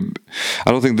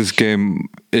this game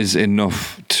is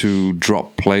enough to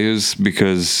drop players,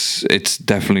 because it's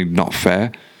definitely not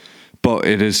fair. But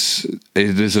it is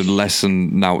a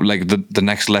lesson now. Like the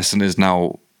next lesson is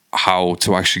now how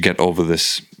to actually get over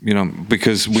this,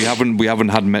 because we haven't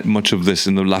had much of this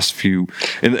in the last few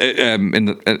in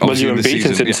the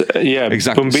season.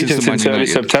 Exactly. Been beaten since early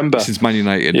September, since Man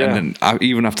United, and then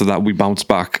even after that we bounced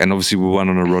back, and obviously we went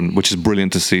on a run, which is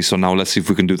brilliant to see. So now let's see if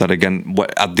we can do that again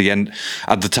at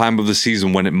the time of the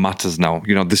season when it matters. Now,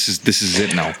 this is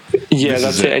it now. Yeah,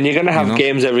 that's it. And you're going to have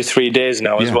games every 3 days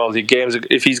now as well. The games,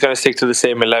 if he's going to stick to the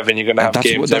same 11, you're going to have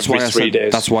games every 3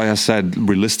 days. That's why I said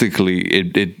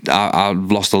realistically,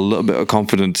 I've lost a little bit of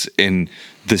confidence in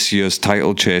this year's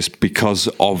title chase because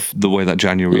of the way that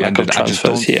January ended. I just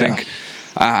don't think.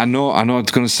 I know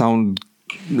it's going to sound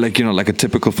like a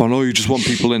typical fan. Oh, you just want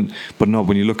people in, but no.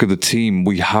 When you look at the team,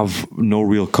 we have no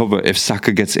real cover. If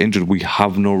Saka gets injured, we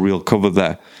have no real cover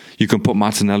there. You can put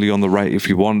Martinelli on the right if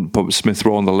you want, put Smith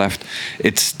Rowe on the left.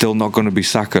 It's still not going to be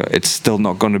Saka. It's still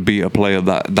not going to be a player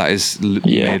that is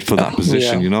made for that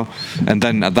position, you know. And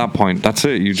then at that point, that's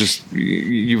it.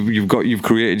 You've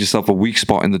created yourself a weak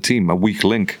spot in the team, a weak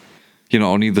link. You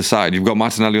know, on either side, you've got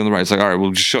Martinelli on the right. It's like, all right,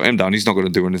 we'll just shut him down. He's not going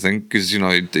to do anything because, you know,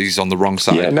 he's on the wrong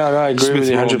side. Yeah, no, I agree with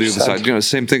you 100%. On the other side, you know,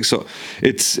 same thing. So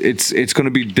it's going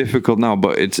to be difficult now,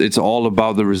 but it's all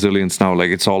about the resilience now.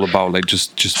 Like, it's all about like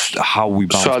just how we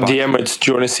bounce back. So at the Emirates,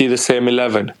 do you want to see the same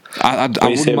 11? I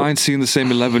wouldn't mind seeing the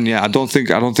same 11. Yeah, I don't think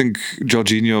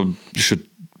Jorginho should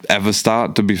ever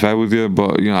start, to be fair with you,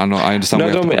 but you know, I understand.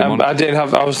 I didn't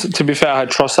have. I was, to be fair, I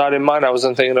had Trossard in mind. I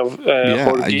wasn't thinking of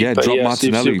drop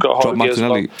Martinelli. Drop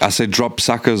Martinelli. I say drop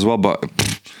Saka as well, but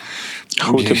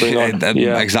who to bring on?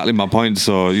 Exactly my point.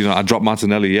 So you know, I drop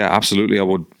Martinelli. Yeah, absolutely. I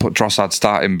would put Trossard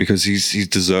starting because he's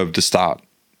deserved to start.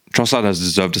 Trossard has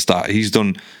deserved to start. He's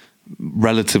done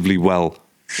relatively well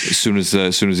as soon as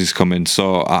he's come in.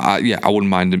 So I wouldn't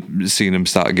mind seeing him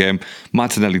start a game.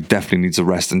 Martinelli definitely needs a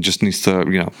rest and just needs to,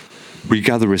 you know,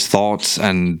 regather his thoughts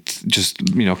and just,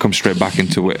 you know, come straight back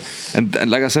into it. And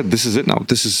like I said, this is it now.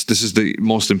 This is the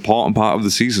most important part of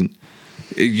the season.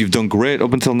 You've done great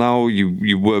up until now.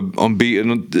 You were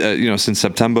unbeaten, you know, since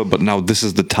September, but now this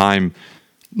is the time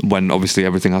when obviously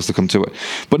everything has to come to it.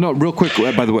 But no, real quick,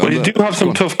 by the way. But you do have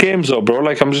some tough games though, bro.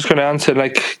 Like, I'm just going to answer,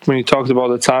 like, when you talked about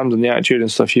the times and the attitude and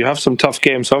stuff, you have some tough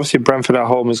games. So obviously Brentford at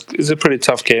home is a pretty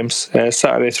tough game.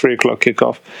 Saturday, 3 o'clock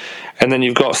kickoff. And then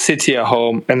you've got City at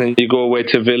home, and then you go away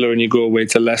to Villa and you go away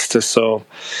to Leicester. So,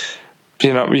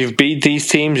 you know, you've beat these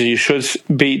teams, you should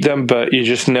beat them, but you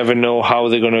just never know how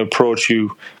they're going to approach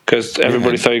you because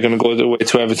everybody thought you're going to go away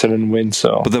to Everton and win.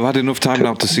 So, but they've had enough time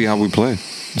now to see how we play.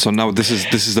 So now this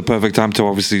is the perfect time to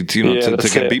obviously to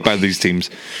get beat by these teams.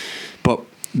 But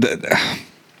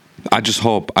I just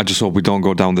hope we don't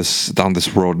go down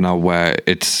this road now where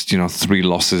it's, you know, 3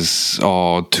 losses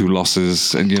or 2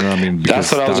 losses, and you know what I mean.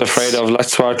 That's what I was afraid of.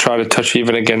 That's why I tried to touch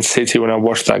even against City when I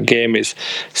watched that game. Is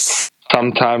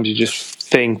sometimes you just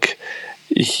think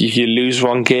you lose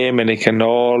one game and it can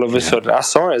all of a sudden. I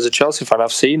saw it as a Chelsea fan.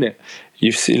 I've seen it.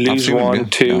 You lose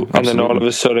 1, 2, and then all of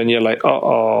a sudden you're like,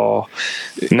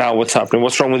 now what's happening?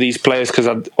 What's wrong with these players? Because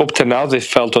up to now they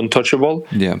felt untouchable.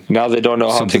 Yeah. Now they don't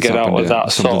know how to get out of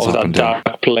that sort of that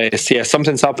dark place. Yeah,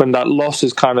 something's happened. That loss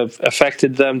has kind of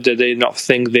affected them. Did they not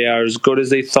think they are as good as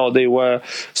they thought they were?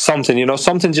 Something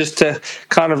just to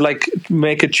kind of like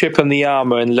make a chip in the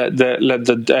armor and let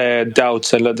the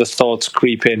doubts and let the thoughts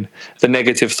creep in. The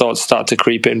negative thoughts start to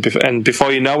creep in, and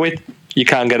before you know it, you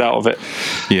can't get out of it.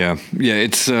 Yeah,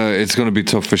 it's going to be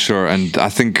tough for sure. And I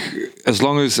think as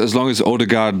long as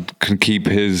Odegaard can keep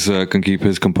his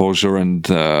composure and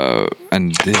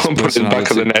his put it in the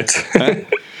back of the net.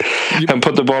 And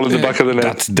put the ball in the back of the net.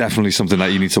 That's definitely something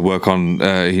that you need to work on.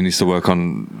 He needs to work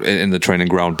on in the training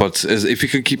ground. But if he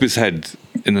can keep his head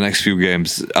in the next few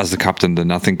games as the captain,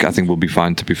 then I think we'll be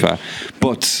fine. To be fair,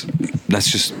 but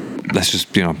let's just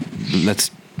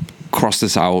let's cross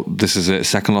this out. This is it.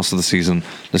 Second loss of the season.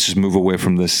 Let's just move away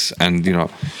from this and, you know,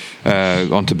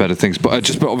 on to better things. But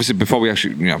obviously before we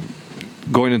actually, you know,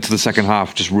 going into the second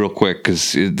half, just real quick,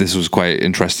 because this was quite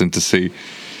interesting to see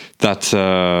that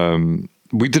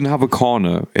we didn't have a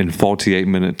corner in 48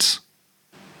 minutes.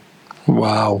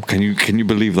 Wow. Can you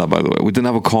believe that, by the way? We didn't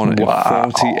have a corner in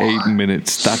 48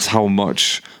 minutes. That's how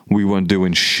much we weren't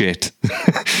doing shit.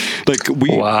 I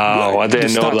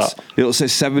didn't know that. It'll say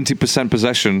 70%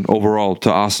 possession overall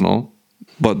to Arsenal,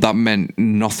 but that meant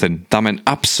nothing. That meant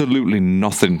absolutely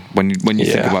nothing when you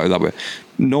think about it that way.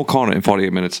 No corner in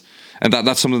 48 minutes. And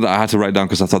that's something that I had to write down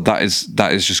because I thought that is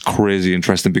just crazy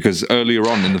interesting, because earlier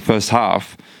on in the first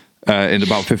half, in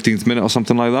about 15th minute or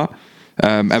something like that,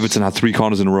 Everton had 3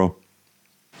 corners in a row.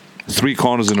 3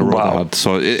 corners in a row they had.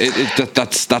 So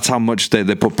that's how much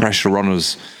they put pressure on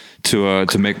us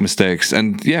to make mistakes.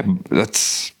 And yeah,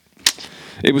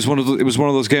 it was one of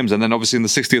those games. And then obviously in the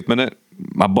 60th minute,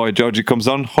 my boy Jorgi comes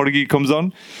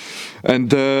on, and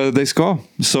they score.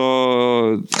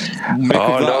 So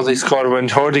they scored when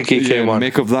Jorgi came on.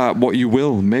 Make of that what you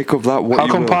will. How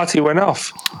come Partey went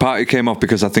off? Partey came off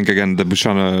because I think again they were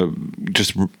trying to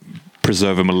just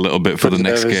preserve him a little bit for the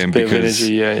next game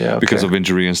because of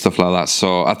injury and stuff like that.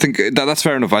 So I think that's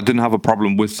fair enough. I didn't have a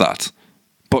problem with that.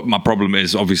 But my problem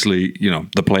is obviously, you know,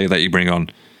 the player that you bring on,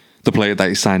 the player that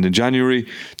you signed in January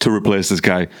to replace this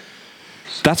guy.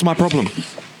 That's my problem.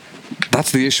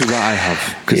 That's the issue that I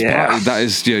have, because that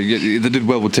is they did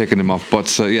well with taking him off, but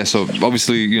so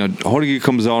obviously Jorge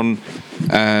comes on,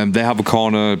 they have a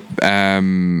corner,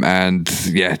 and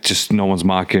just no one's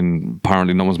marking.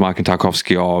 Apparently, no one's marking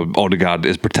Tarkowski, or Odegaard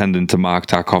is pretending to mark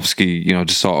Tarkowski.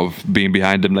 Just sort of being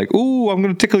behind him, like, "Ooh, I'm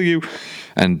going to tickle you,"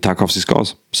 and Tarkowski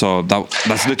scores. So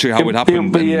that's literally how it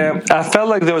happened. But I felt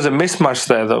like there was a mismatch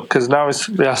there, though, because now I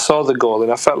saw the goal,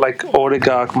 and I felt like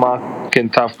Odegaard marking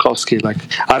Tarkowski. Like,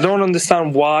 I don't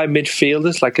understand why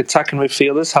midfielders, like attacking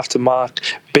midfielders, have to mark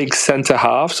big centre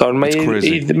halves. Or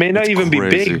it may not even be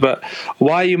big, but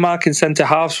why are you marking centre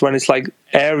halves when it's like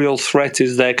aerial threat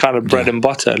is their kind of bread and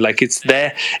butter? Like, it's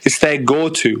their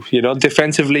go-to,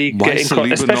 defensively,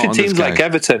 especially teams like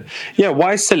Everton. Yeah,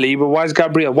 why is Saliba? Why is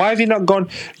Gabriel? Why have you not gone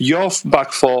your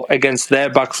back four against their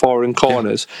back four in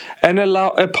corners and allow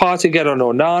a part to get on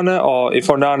Onana, or if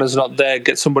Onana's not there,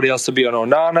 get somebody else to be on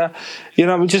Onana?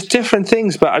 Just different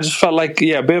things. But I just felt like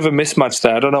a bit of a mismatch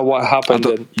there. I don't know what happened.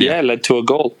 It led to a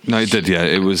goal. No, it did. Yeah,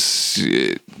 it was.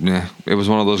 It was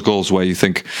one of those goals where you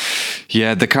think,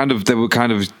 they were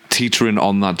kind of teetering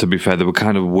on that. To be fair, they were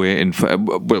kind of waiting for.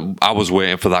 Well, I was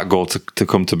waiting for that goal to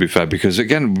come. To be fair, because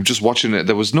again, just watching it,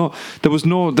 there was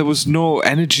no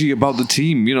energy about the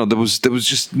team. There was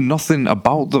just nothing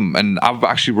about them. And I've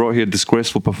actually wrote here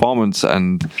disgraceful performance,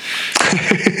 and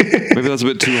maybe that's a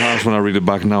bit too harsh when I read it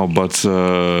back now. But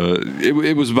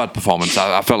it was a bad performance.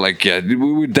 I felt like we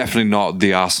were definitely not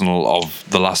the Arsenal of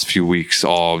the last few weeks,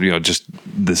 or just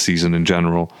this season in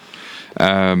general.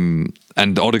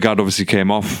 And Odegaard obviously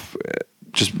came off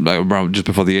just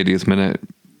before the 80th minute.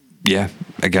 Yeah,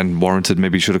 again, warranted.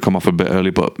 Maybe he should have come off a bit early,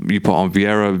 but you put on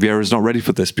Vieira. Vieira's not ready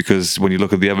for this, because when you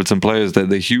look at the Everton players, they're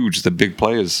huge, they're big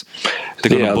players.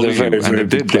 They're going to bully you, and they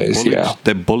did.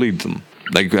 They bullied them.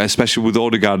 Like, especially with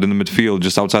Odegaard in the midfield,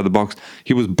 just outside the box,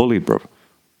 he was bullied, bro.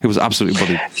 He was absolutely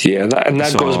bullied. Yeah,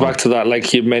 that goes back to that,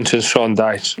 like you mentioned, Sean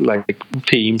Dyche, like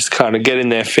teams kind of get in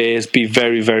their face, be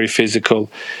very, very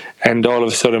physical, and all of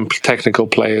a sudden technical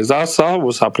players. That's what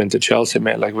was happening to Chelsea,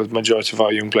 mate, like with majority of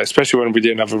our young players, especially when we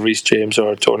didn't have a Reece James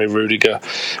or a Tony Rudiger.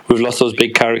 We've lost those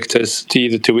big characters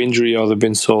either to injury or they've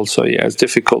been sold, so it's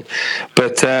difficult.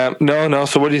 But no,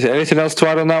 so what do you think? Anything else to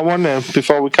add on that one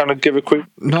before we kind of give a quick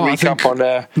recap on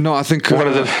I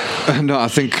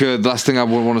think the last thing I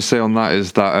would want to say on that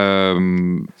is that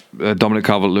Dominic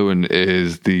Calvert-Lewin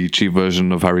is the cheap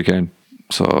version of Harry Kane.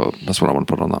 So that's what I want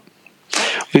to put on that.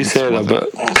 We say that,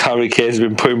 but Harry Kane's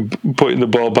been putting the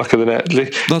ball back of the net.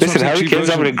 Listen, Harry Kane's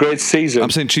having a great season. I'm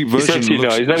saying cheap version.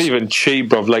 He's not even cheap,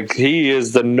 bro. Like, he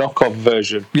is the knockoff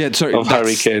version of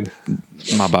Harry Kane.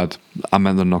 My bad. I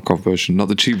meant the knockoff version, not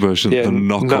the cheap version. Yeah, the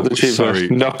knockoff. Not the cheap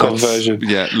version. Knockoff version.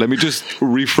 Yeah, let me just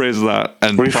rephrase that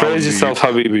and rephrase yourself,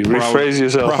 Habibi. Rephrase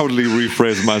yourself. Proudly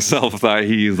rephrase myself that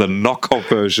he is the knockoff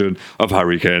version of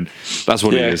Harry Kane. That's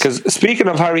what he is. Because speaking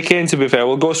of Harry Kane, to be fair,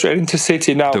 we'll go straight into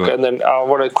City now, and then I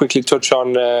want to quickly touch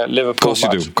on Liverpool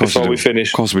before we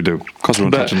finish. Of course we do. Because we're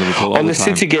touching Liverpool on the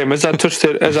City game, as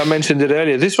I mentioned it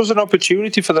earlier, this was an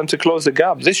opportunity for them to close the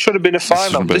gap. This should have been a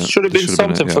final. This should have been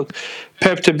something for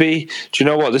Pep to be, do you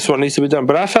know what, this one needs to be done.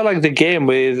 But I felt like the game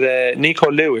with Nico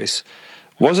Lewis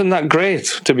wasn't that great,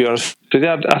 to be honest.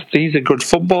 He's a good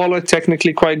footballer,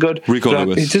 technically quite good. Rico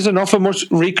Lewis. He doesn't offer much.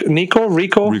 Rico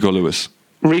Lewis.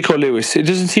 Rico Lewis. It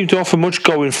doesn't seem to offer much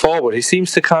going forward. He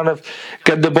seems to kind of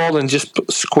get the ball and just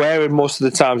square it most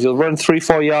of the times. You'll run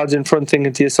 3-4 yards in front,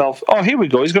 thinking to yourself, "Oh, here we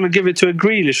go. He's going to give it to a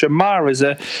Grealish, a Mahrez,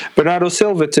 a Bernardo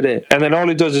Silva today." And then all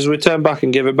he does is return back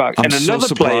and give it back. I'm so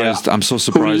surprised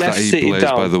that he plays.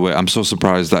 By the way, I'm so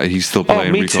surprised that he's still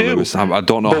playing Rico Lewis. I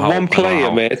don't know how. One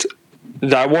player, mate.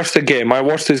 I watched the game. I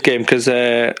watched this game because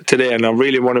today, and I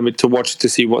really wanted to watch to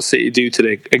see what City do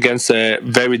today against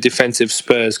very defensive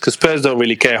Spurs, because Spurs don't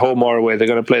really care home or away. They're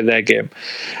going to play their game.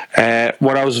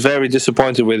 What I was very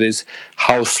disappointed with is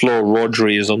how slow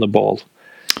Rodri is on the ball.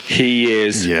 He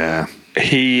is. Yeah.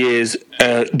 He is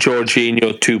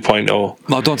Jorginho 2.0.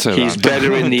 No, don't say he's that.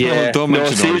 Better in the air. Don't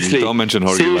mention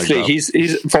Jorge. Seriously, like that.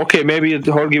 He's okay. Maybe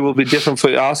Jorge will be different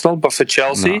for Arsenal, but for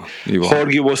Chelsea,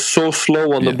 Jorge was so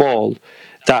slow on the ball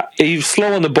that he's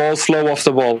slow on the ball, slow off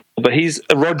the ball. But he's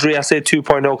Rodri, I say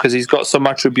 2.0, because he's got some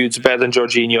attributes better than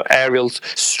Jorginho: aerial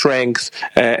strength,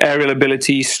 aerial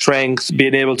ability, strength,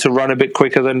 being able to run a bit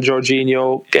quicker than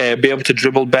Jorginho, be able to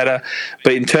dribble better.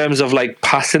 But in terms of like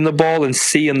passing the ball and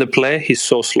seeing the play, he's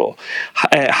so slow.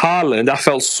 Haaland, I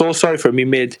felt so sorry for him. He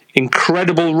made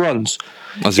incredible runs.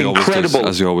 As he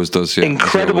always does. Yeah.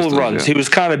 Incredible runs. He was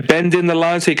kind of bending the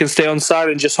line so he can stay on side,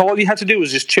 and just all he had to do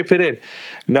was just chip it in.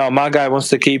 No, my guy wants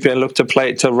to keep it and look to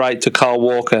play it to right to Kyle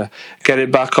Walker. get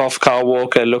it back off Kyle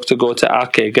Walker, look to go to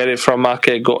Ake, get it from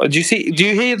Ake, go. Do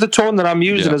you hear the tone that I'm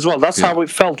using as well? That's how it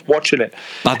felt watching it.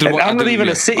 I'm not even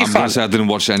a City fan. I didn't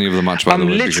watch any of the match, by the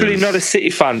way. I'm literally not a City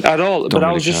fan at all, but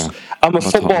I was I'm a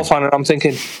football fan, and I'm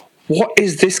thinking, what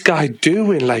is this guy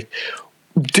doing? Like,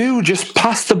 dude, just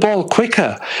pass the ball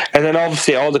quicker. And then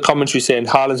obviously all the commentary saying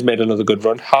Haaland's made another good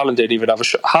run. Haaland didn't even have a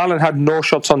shot. Haaland had no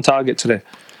shots on target today.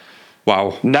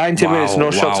 Wow. 90 minutes, no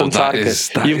shots on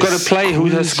target. You've got a player who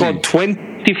has scored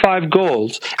 25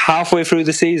 goals halfway through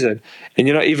the season, and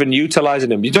you're not even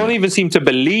utilising him. You don't even seem to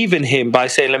believe in him by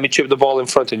saying, let me chip the ball in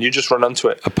front, and you just run onto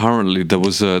it. Apparently,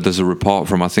 there's a report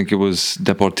from, I think it was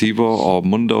Deportivo or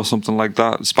Mundo or something like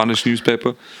that, Spanish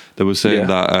newspaper, that was saying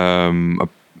that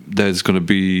there's going to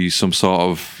be some sort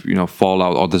of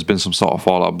fallout, or there's been some sort of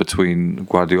fallout between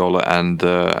Guardiola and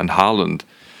Haaland.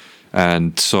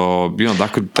 And so,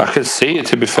 that could... I could see it,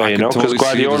 to be fair, because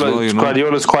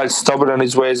Guardiola's quite stubborn on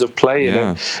his ways of playing.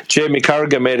 Yeah. Jamie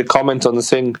Carragher made a comment on the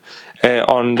thing,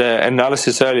 on the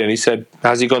analysis earlier, and he said,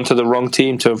 has he gone to the wrong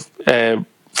team to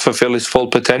fulfill his full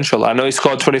potential? I know he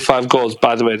scored 25 goals,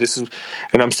 by the way,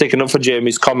 and I'm sticking up for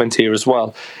Jamie's comment here as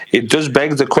well. It does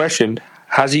beg the question,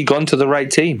 has he gone to the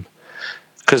right team?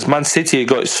 Because Man City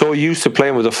got so used to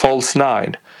playing with a false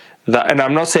nine, and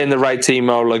I'm not saying the right team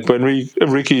are like when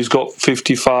Enrique's got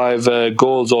 55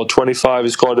 goals or 25,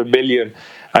 he's scored 1 million.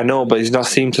 I know, but he's not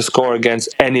seemed to score against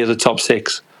any of the top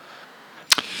 6.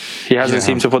 He hasn't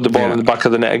seemed to put the ball in the back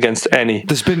of the net against any.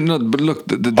 There's been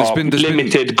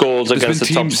limited goals against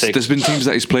the top 6. There's been teams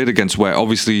that he's played against where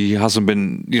obviously he hasn't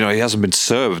been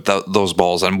served those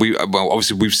balls, and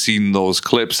obviously we've seen those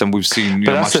clips and we've seen.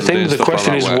 But that's the thing. The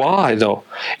question is why though?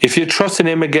 If you're trusting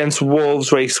him against Wolves,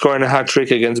 where he's scoring a hat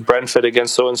trick, against Brentford,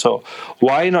 against so and so,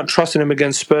 why are you not trusting him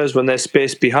against Spurs when there's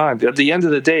space behind? At the end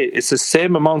of the day, it's the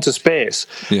same amount of space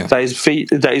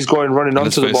that he's going running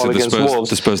onto the ball against Wolves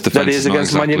that he is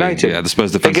against Man United. Yeah, the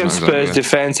Spurs defense. Against Spurs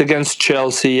defense, against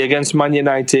Chelsea, against Man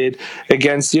United,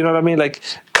 against, you know what I mean? Like,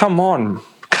 come on.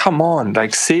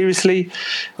 Like, seriously?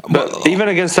 But even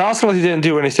against Arsenal, he didn't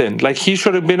do anything. Like, he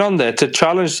should have been on there to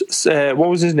challenge, what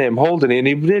was his name? Holden. And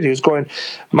he did. He was going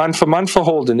man for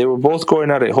Holden. They were both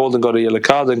going at it. Holden got a yellow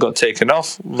card and got taken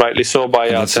off, rightly so by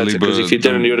Arteta, because if he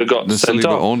didn't, he would have got sent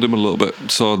off. Saliba owned him a little bit.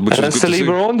 Which and then Saliba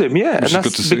owned him, yeah. And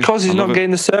that's because he's not getting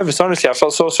the service, honestly. I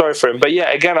felt so sorry for him. But yeah,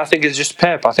 again, I think it's just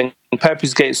Pep. I think Pep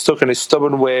is getting stuck in his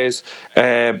stubborn ways.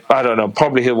 I don't know.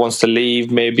 Probably he wants to leave.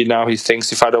 Maybe now he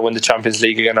thinks, if I don't win the Champions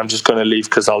League again, I'm just going to leave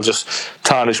because I'll just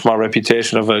tarnish my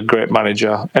reputation of a great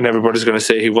manager, and everybody's going to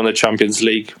say he won the Champions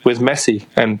League with Messi,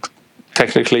 and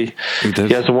technically he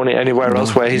hasn't won it anywhere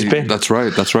else where he's been. That's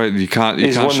right. He's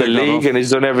won the league and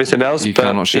he's done everything else,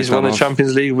 but he's won the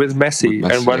Champions League with Messi.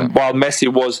 While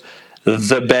Messi was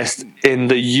the best in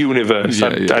the universe.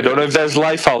 I don't know if there's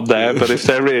life out there, but if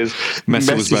there is,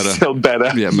 Messi was better. Still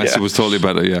better. Yeah, Messi was totally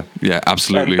better. Yeah,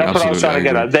 absolutely. And that's what I was trying to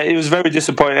get at. It was very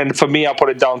disappointing, and for me, I put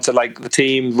it down to like the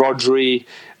team. Rodri,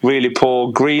 really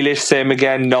poor. Grealish, same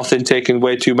again. Nothing, taking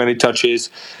way too many touches.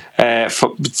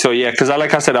 Because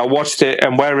like I said, I watched it,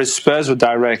 and whereas Spurs were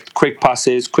direct, quick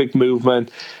passes, quick movement.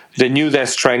 They knew their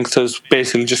strength was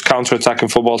basically just counter-attacking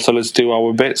football, so let's do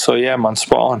our bit. So yeah, man,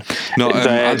 spot on. No,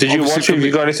 did you watch it? Have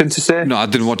you got anything to say? No, I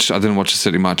didn't watch the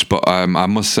City match, but I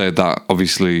must say that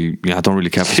obviously, I don't really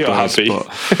care for Spurs. You're happy.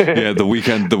 But yeah, the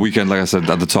weekend, like I said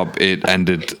at the top, it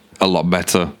ended a lot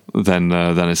better than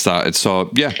it started. So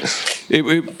yeah,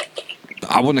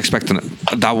 I wasn't expecting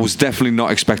it. I was definitely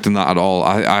not expecting that at all.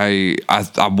 I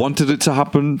wanted it to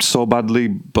happen so badly,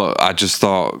 but I just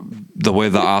thought the way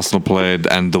that Arsenal played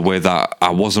and the way that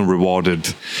I wasn't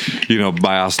rewarded,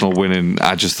 by Arsenal winning,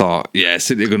 I just thought,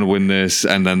 City are going to win this,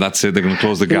 and then that's it. They're going to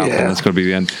close the gap, and that's going to be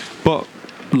the end. But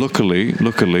luckily,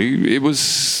 it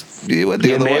was. Your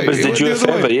neighbours did you a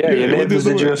favour, your neighbours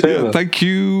did you a favour. Thank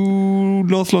you,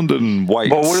 North London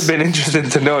Whites. But it would have been interesting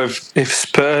to know if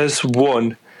Spurs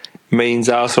won means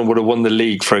Arsenal would have won the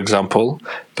league, for example.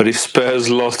 But if Spurs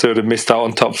lost, they would have missed out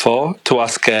on top 4. To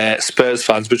ask Spurs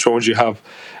fans, which one would you have?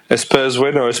 A Spurs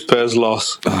win or a Spurs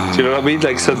loss? Do you know what I mean?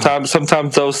 Like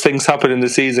sometimes those things happen in the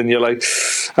season. You're like,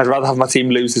 I'd rather have my team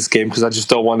lose this game because I just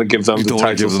don't want to give them the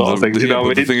title sort of thing. You know what I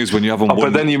mean? The thing is, when you haven't won,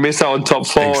 but then you miss out on top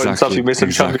 4 and stuff. You miss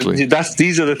on Champions.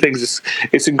 These are the things.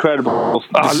 It's incredible.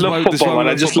 I love football, man.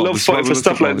 I just love footy for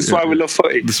stuff like this. This is why we love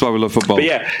footy. This is why we love football. But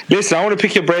yeah, listen, I want to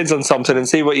pick your brains on something and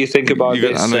see what you think about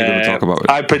this. I know you're going to talk about it.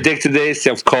 I predicted this,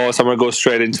 of course. I'm going to go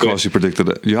straight into it. Of course, you predicted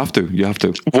it. You have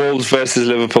to. Wolves versus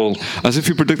Liverpool. As if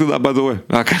you predicted that, by the way.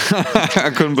 I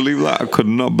couldn't believe that. I could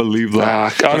not believe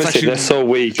that. Honestly, they're so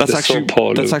weak. They're so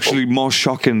poor. That's actually more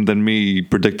shocking than me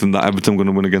predicting that Everton were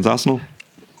going to win against Arsenal.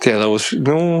 Yeah, that was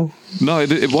no.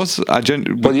 It was.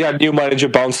 But yeah, new manager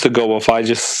bounced to go off. I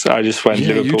just went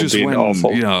Liverpool you just being went,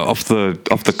 awful. off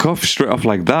the cuff, straight off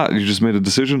like that. You just made a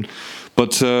decision.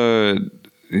 But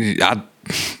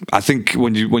I think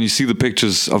when you see the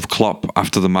pictures of Klopp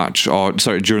after the match, or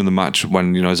sorry, during the match,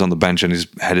 when he's on the bench and his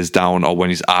head is down, or when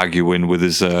he's arguing with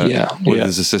his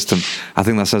his assistant, I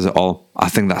think that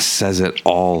says it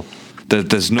all.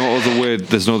 There's no other way.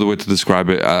 There's no other way to describe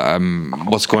it.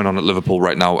 What's going on at Liverpool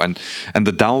right now, and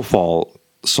the downfall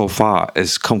so far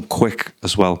has come quick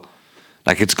as well.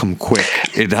 Like, it's come quick.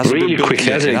 It hasn't really been quick.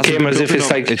 It came as if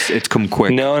it's like it's come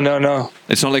quick. No.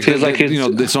 It's not like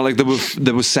it's not like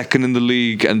they were second in the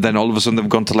league and then all of a sudden they've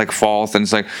gone to like fourth and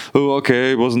it's like, oh,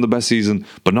 okay, it wasn't the best season.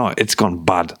 But no, it's gone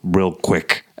bad real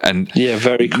quick. And yeah,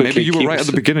 very quickly. Maybe you were right at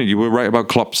the beginning. You were right about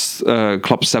Klopp's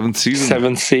seventh season.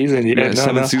 Seventh season,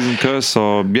 season curse.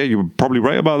 So yeah, you were probably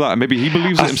right about that. And maybe he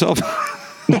believes it himself.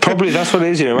 Probably that's what it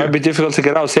is. It might be difficult to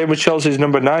get out. Same with Chelsea's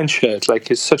number 9 shirt. Like,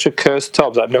 it's such a cursed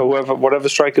top that whatever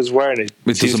striker's wearing it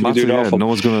doesn't matter. Yeah, no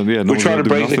one's gonna. Yeah, we're trying to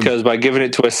break the curse by giving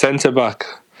it to a centre back,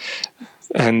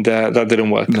 and that didn't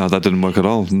work. No, that didn't work at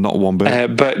all. Not one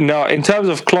bit. But no, in terms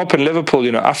of Klopp and Liverpool,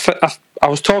 I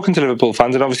was talking to Liverpool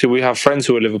fans, and obviously we have friends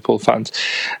who are Liverpool fans,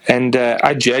 and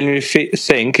I genuinely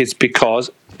think it's because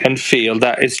and feel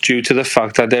that it's due to the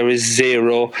fact that there is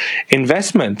zero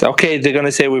investment. Okay, they're going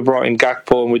to say we brought in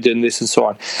Gakpo and we're doing this and so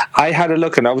on. I had a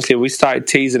look, and obviously we started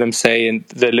teasing them, saying,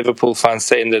 the Liverpool fans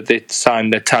saying that they signed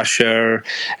Natasha,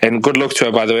 and good luck to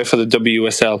her, by the way, for the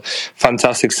WSL.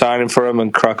 Fantastic signing for him,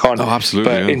 and crack on. Oh,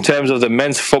 absolutely. But in terms of the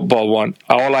men's football one,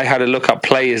 all I had a look at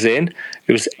players in,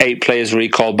 it was 8 players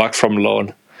recalled back from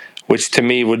loan, which to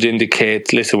me would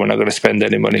indicate, listen, we're not going to spend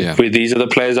any money. Yeah. These are the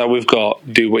players that we've got.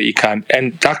 Do what you can.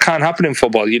 And that can't happen in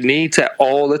football. You need to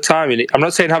all the time. I'm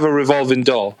not saying have a revolving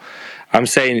door. I'm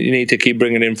saying you need to keep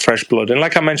bringing in fresh blood. And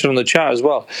like I mentioned on the chat as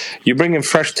well, you bring in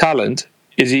fresh talent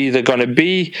is either going to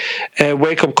be a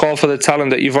wake-up call for the talent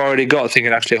that you've already got,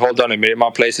 thinking, actually, hold on a minute, my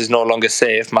place is no longer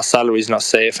safe, my salary is not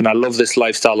safe, and I love this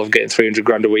lifestyle of getting 300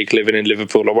 grand a week living in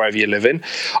Liverpool or wherever you live in.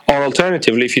 Or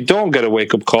alternatively, if you don't get a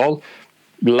wake-up call,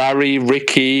 Larry,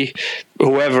 Ricky,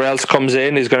 whoever else comes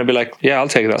in is going to be like, yeah, I'll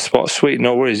take that spot. Sweet,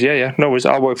 no worries. Yeah, no worries.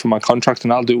 I'll work for my contract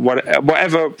and I'll do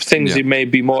whatever things you may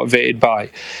be motivated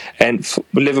by. And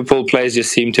Liverpool players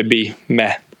just seem to be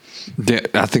meh. Yeah,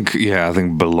 I think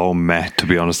below meh, to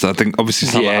be honest. I think obviously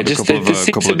Salah had a couple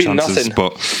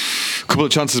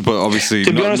of chances, but obviously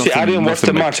to be honest, I didn't watch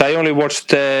the match. I only watched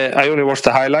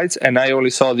the highlights, and I only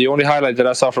saw the only highlight that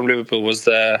I saw from Liverpool was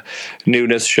the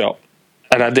Nunes shot.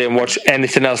 And I didn't watch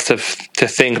anything else to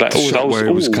think like,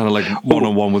 it was kind of like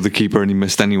one-on-one with the keeper and he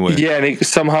missed anyway. Yeah, and he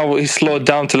slowed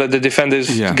down to let the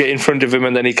defenders get in front of him,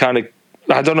 and then he kind of,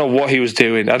 I don't know what he was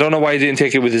doing. I don't know why he didn't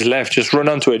take it with his left. Just run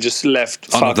onto it, just left.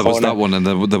 Oh no, there was that one, and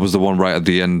there was the one right at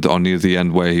the end, or near the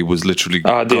end, where he was literally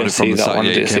I didn't see that one.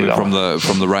 He came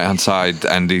from the right hand side,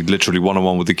 and he literally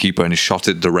one-on-one with the keeper, and he shot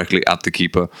it directly at the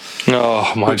keeper.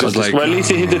 Oh my god! Well, at least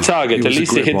he hit the target. At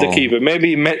least he hit the keeper.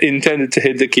 Maybe he intended to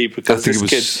hit the keeper. I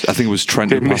think it was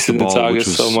Trent who passed the ball,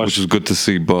 which was good to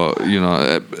see. But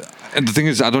and the thing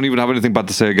is, I don't even have anything bad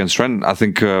to say against Trent. I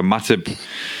think Matip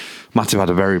had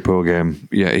a very poor game.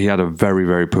 Yeah, he had a very,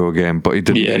 very poor game, but he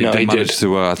didn't. He manage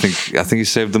to. I think he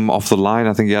saved them off the line.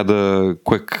 I think he had a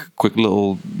quick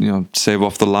little save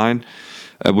off the line,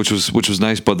 which was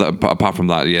nice. But apart from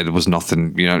that, there was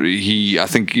nothing. I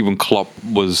think even Klopp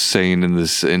was saying in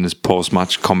his post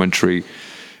match commentary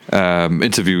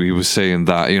interview, he was saying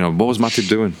that what was Matip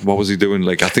doing? What was he doing?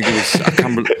 Like, I think it was. I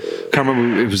can't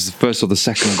remember. It was the first or the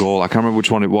second goal. I can't remember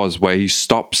which one it was. Where he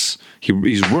stops.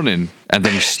 He's running and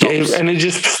then he stops. And it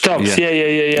just stops.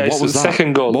 Yeah. What was the that?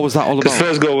 Second goal. What was that all about? The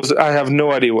first goal was, I have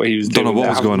no idea what he was doing. Don't know what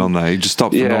was going on there. He just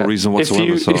stopped for no reason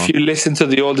whatsoever. If you listen to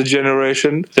the older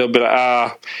generation, they'll be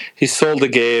like, he sold the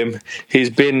game.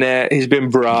 He's been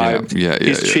bribed.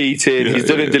 He's cheated. He's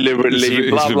done it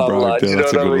deliberately. Blah blah blah. Do you know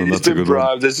what I mean? He's been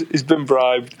bribed. He's been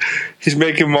bribed. He's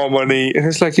making more money, and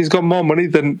it's like he's got more money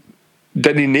than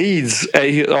he needs, or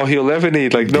he'll ever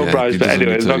need. Like, no bribes. But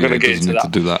anyway, I'm not going to get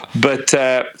into that. But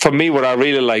for me, what I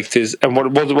really liked is, and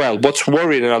what's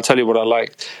worrying, and I'll tell you what I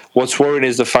liked. What's worrying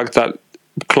is the fact that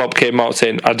Klopp came out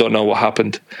saying, I don't know what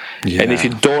happened. And if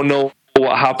you don't know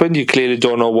what happened. You clearly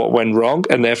don't know what went wrong,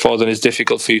 and therefore then it's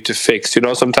difficult for you to fix. You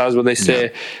know, sometimes when they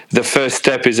say the first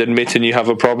step is admitting you have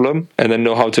a problem and then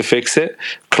know how to fix it,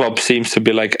 Klopp seems to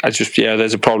be like,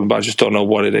 there's a problem, but I just don't know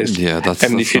what it is. Yeah, that's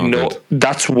if you know, good.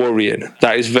 that's worrying.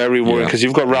 That is very worrying because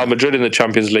you've got Real Madrid in the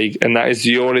Champions League, and that is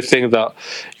the only thing that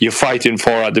you're fighting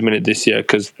for at the minute this year,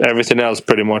 because everything else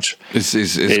pretty much is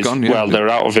gone. Yeah. Well, they're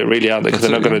out of it, really, aren't they? Because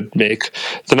they're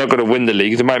not going to win the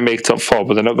league. They might make top 4,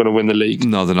 but they're not going to win the league.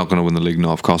 No, they're not going to win the league.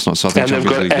 No, of course not. So I think they've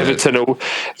got Everton.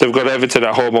 They've got Everton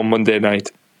at home on Monday night.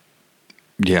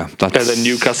 Yeah, and then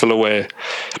Newcastle away.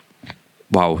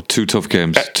 Wow, 2 tough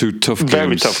games. 2 tough games.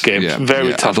 Very tough games. Yeah,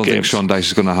 very tough games. I don't think Sean Dyche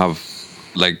is going to have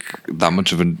like that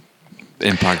much of an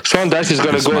impact. Sean Dyche is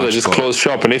going to go there, just close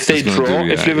shop, and if they draw,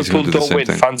 if Liverpool don't win,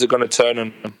 fans are going to turn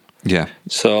on them. Yeah.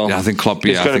 So I think Klopp.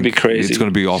 It's going to be crazy. It's going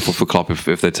to be awful for Klopp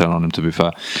if they turn on him. To be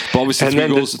fair, but obviously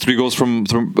three goals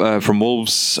from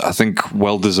Wolves. I think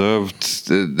well deserved.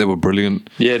 They were brilliant.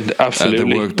 Yeah,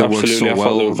 absolutely. They worked so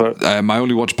well. I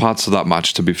only watched parts of that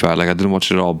match. To be fair, like I didn't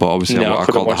watch it all, but obviously I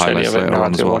caught the highlights later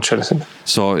on as well.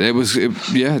 So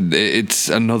it's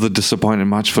another disappointing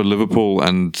match for Liverpool,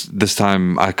 and this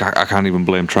time I can't even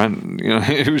blame Trent. You know,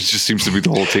 it just seems to be the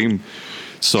whole team.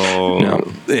 So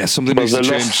something needs to change.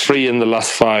 They lost 3 in the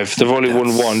last 5. They've only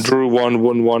won 1, drew 1,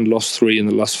 won 1, lost 3 in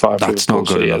the last 5. That's not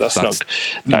good enough.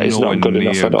 That is not good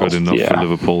enough at all. Good enough for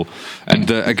Liverpool. And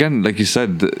again, like you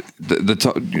said,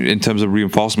 in terms of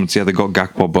reinforcements, they got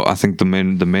Gakpo, but I think the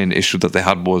main issue that they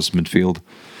had was midfield.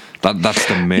 That's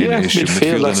the main issue.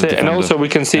 Midfield, that's it. And also we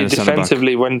can see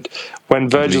defensively when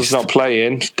Virgil's not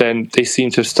playing, then they seem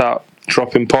to start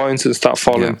dropping points and start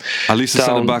falling. At least a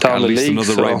centre back, at least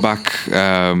another right back,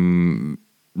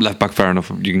 left back. Fair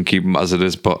enough, you can keep him as it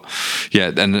is, but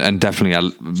and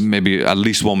definitely maybe at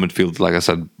least one midfielder, like I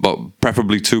said, but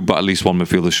preferably 2, but at least one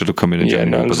midfielder should have come in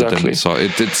January. Exactly. So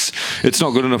it's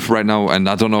not good enough right now, and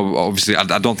I don't know. Obviously,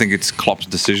 I don't think it's Klopp's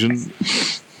decision.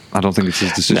 I don't think it's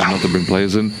his decision not to bring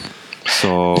players in.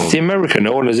 So it's the American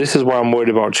owners. This is why I'm worried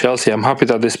about Chelsea. I'm happy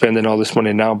that they're spending all this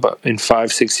money now, but in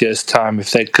 5-6 years' time,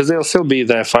 because they'll still be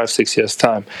there 5-6 years'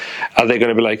 time, are they going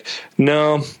to be like,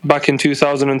 no, back in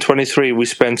 2023 we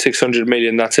spent 600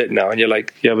 million, that's it now? And you're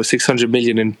like, yeah, but 600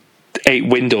 million in 8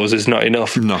 windows is not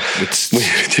enough. No,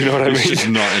 do you know what I mean? It's just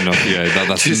not enough. Yeah,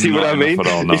 that's. Do you see what I mean?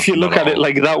 No, if you look at it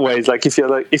like that way, it's like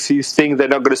if you think they're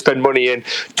not going to spend money in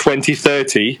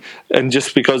 2030, and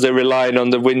just because they're relying on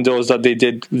the windows that they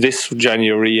did this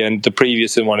January and the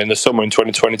previous one in the summer in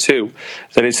 2022,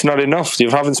 then it's not enough. You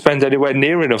haven't spent anywhere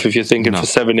near enough if you're thinking for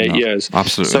 7-8 years.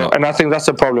 Absolutely. So, and I think that's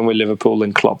the problem with Liverpool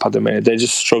and Klopp at the minute. They're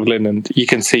just struggling, and you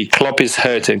can see Klopp is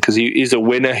hurting because he's a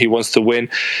winner. He wants to win,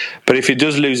 but if he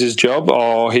does lose his job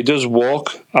or he does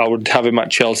walk, I would have him at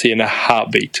Chelsea in a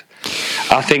heartbeat.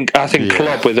 I think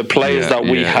Klopp with the players that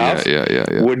we have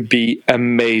would be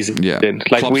amazing.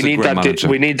 Like Klopp's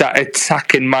we need that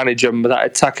attacking manager, that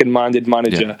attacking minded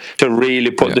manager to really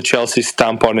put the Chelsea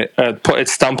stamp on it, put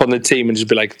its stamp on the team, and just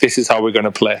be like, this is how we're going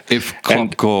to play. If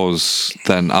Klopp goes,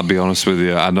 then I'll be honest with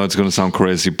you. I know it's going to sound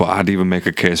crazy, but I'd even make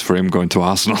a case for him going to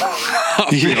Arsenal.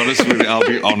 I'll be honest with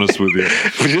you.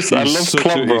 I love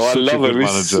Klopp, bro. I love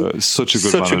him. He's such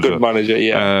a good manager.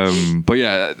 Yeah. But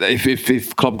yeah,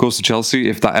 if Klopp goes to Chelsea,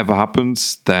 if that ever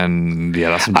happens, then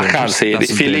that's some dangerous, I can't see it.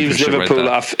 If he leaves Liverpool,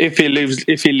 if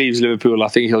he leaves Liverpool, I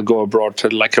think he'll go abroad to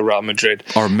like a Real Madrid,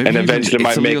 or maybe and eventually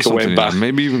might make a way back.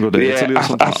 Maybe even go to Italy or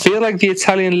something. I feel like the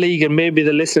Italian league, and maybe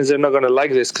the listeners are not going to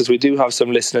like this because we do have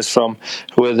some listeners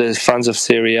who are the fans of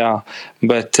Serie A,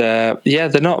 but they're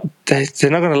not going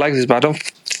to like this. But I don't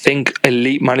think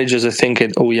elite managers are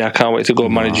thinking, oh yeah, I can't wait to go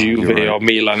manage Juve or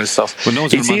Milan and stuff.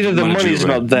 It's either the money's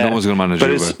not there, no one's going to manage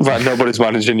Juve. Nobody's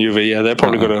managing Juve. Yeah, they're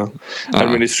probably going to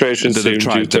administration soon.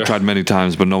 They've tried many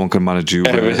times, but no one can manage Juve.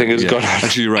 Everything is gone.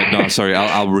 Actually, you're right. No, sorry,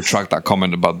 I'll retract that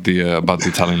comment about the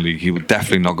Italian league. He would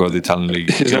definitely not go to the Italian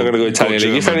league. He's not going to go Italian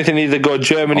league. If anything, either go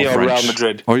Germany or Real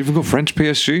Madrid, or even go French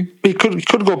PSG. He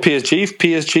could go PSG. If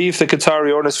the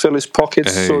Qatari owners fill his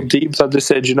pockets so deep that they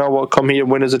said, you know what, come here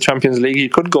and win as a Champions League, he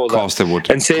could go there. Of course they would.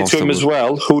 And say to him as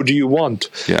well, who do you want?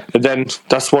 Yeah. And then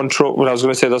that's one trophy. Well, I was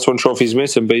going to say that's one trophy he's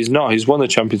missing, but he's not. He's won the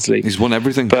Champions League. He's won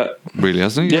everything. But really,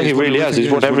 hasn't he? Yeah, he really has.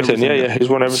 He's won everything. Yeah, he's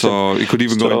won everything. So he could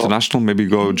even go international. Maybe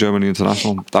go Germany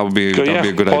international. That would be a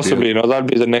good possibly, idea. That'd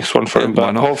be the next one for him.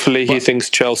 But hopefully he thinks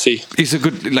Chelsea. He's a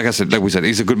good, like we said,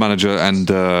 he's a good manager, and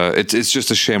it's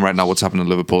just a shame right now what's happened in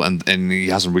Liverpool, and he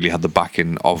hasn't really had the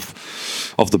backing of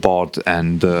the board,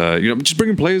 and just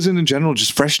bringing players players in general,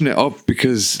 just freshen it up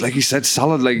because, like you said,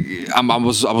 Salah. Like I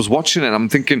was watching it, and I'm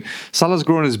thinking Salah's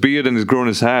growing his beard and he's growing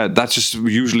his hair. That just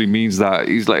usually means that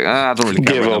he's like, I don't really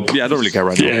care right now. Yeah, I don't really care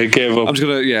right now. Yeah, gave up. I'm just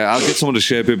gonna, I'll get someone to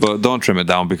shape it, but don't trim it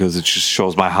down because it just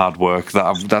shows my hard work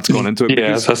that's gone into it.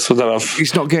 Yeah, that's what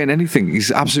he's not getting anything.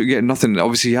 He's absolutely getting nothing.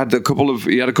 Obviously, he had a couple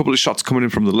of shots coming in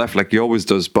from the left, like he always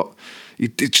does, but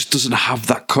it just doesn't have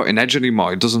that cutting edge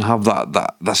anymore. It doesn't have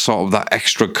that sort of that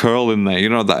extra curl in there, you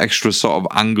know, that extra sort of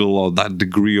angle or that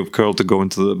degree of curl to go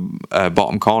into the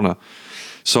bottom corner.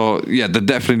 So yeah, they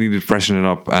definitely needed freshening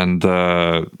up, and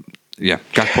Gakpo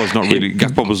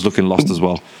was looking lost as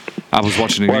well. I was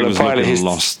watching him; he was looking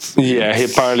lost. Yeah,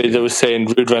 apparently they were saying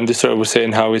Ruud van Nistelrooy was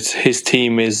saying how his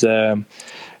team is.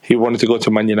 He wanted to go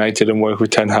to Man United and work with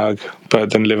Ten Hag,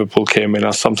 but then Liverpool came in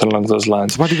or something along those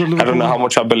lines. So why did he go to Liverpool? I don't know how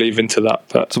much I believe into that.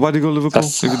 But so why did he go to Liverpool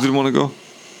if he didn't want to go?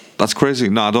 That's crazy.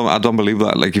 No, I don't believe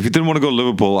that. Like, if you didn't want to go to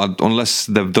Liverpool, unless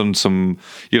they've done some,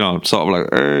 you know, sort of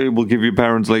like, hey, we'll give your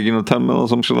parents like, 10 mil or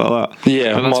something like that.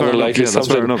 Yeah, and that's fair enough. Yeah, that's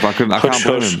fair enough. I can't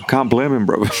blame him. Can't blame him,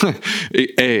 bro.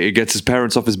 He gets his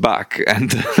parents off his back, and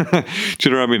do you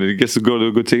know what I mean? He gets to go to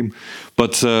a good team.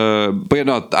 But yeah,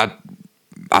 no,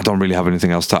 I don't really have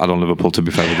anything else to add on Liverpool, to be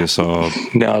fair with you. So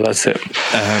no, that's it.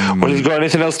 Well, you got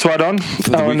anything else to add on?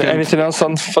 Anything else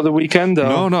on for the weekend?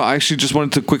 Or? No. I actually just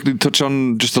wanted to quickly touch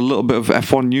on just a little bit of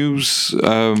F1 news.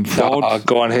 Ford.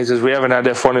 Go on, Jesus. We haven't had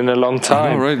F1 in a long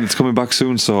time. All right, it's coming back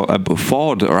soon. So, but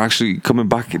Ford are actually coming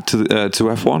back to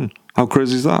F1. How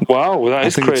crazy is that? Wow, that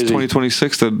is crazy. I think it's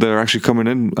 2026 that they're actually coming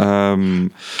in.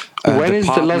 When is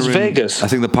the Las Vegas? I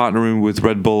think they're partnering with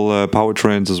Red Bull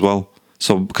powertrains as well.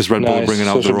 So, because Red Bull are bringing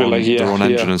out their own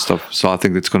engine and stuff. So, I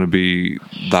think it's going to be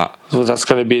that. So, that's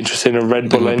going to be interesting, a Red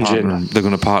Bull engine. They're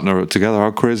going to partner together. How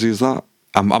crazy is that?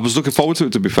 I was looking forward to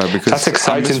it, to be fair, because that's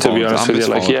exciting, to be honest with you.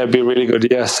 Like, it'd be really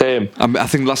good. Yeah, same. I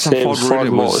think last time Ford were in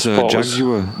it was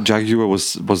Jaguar. Jaguar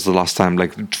was the last time.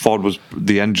 Like, Ford was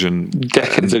the engine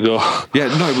decades ago.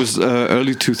 Yeah, no, it was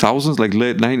early 2000s, like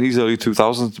late 90s, early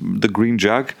 2000s. The green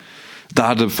Jag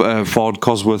that had a Ford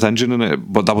Cosworth engine in it,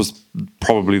 but that was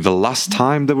probably the last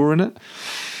time they were in it.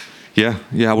 Yeah,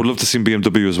 I would love to see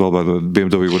BMW as well. By the way,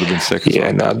 BMW would have been sick.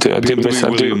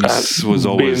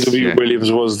 BMW Williams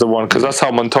was the one, because that's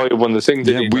how Montoya won the thing.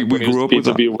 Yeah, we grew up with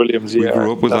that. Williams, we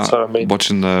grew up with that's that. What I mean.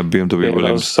 Watching the BMW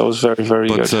Williams. That was very, very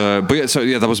good. But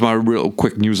yeah, that was my real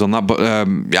quick news on that. But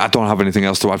I don't have anything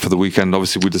else to add for the weekend.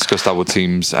 Obviously, we discussed our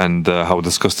teams and how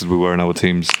disgusted we were in our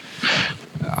teams.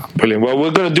 Brilliant. Well, we're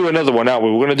going to do another one, aren't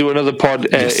we? We're going to do another pod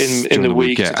in the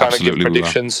week to kind of give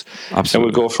predictions, and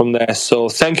we'll go from there. So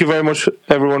thank you very much,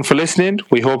 everyone, for listening.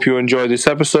 We hope you enjoyed this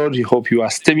episode. We hope you are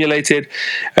stimulated.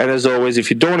 And as always, if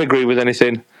you don't agree with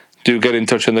anything, do get in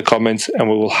touch in the comments, and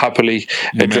we will happily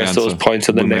address those points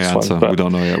in the next one. But we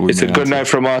don't know yet. It's a good night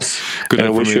from us. Good night. I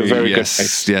wish you a very good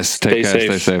night. Yes, take care.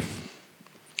 Stay safe.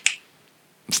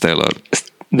 Stay alert.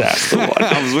 That's the one.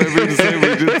 I was waiting for you to say,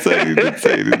 but you didn't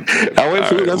say. I went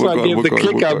through, that's why I gave the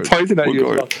click. I'm pointing at you.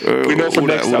 We know for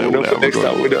next time. We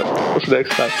know for next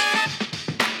time.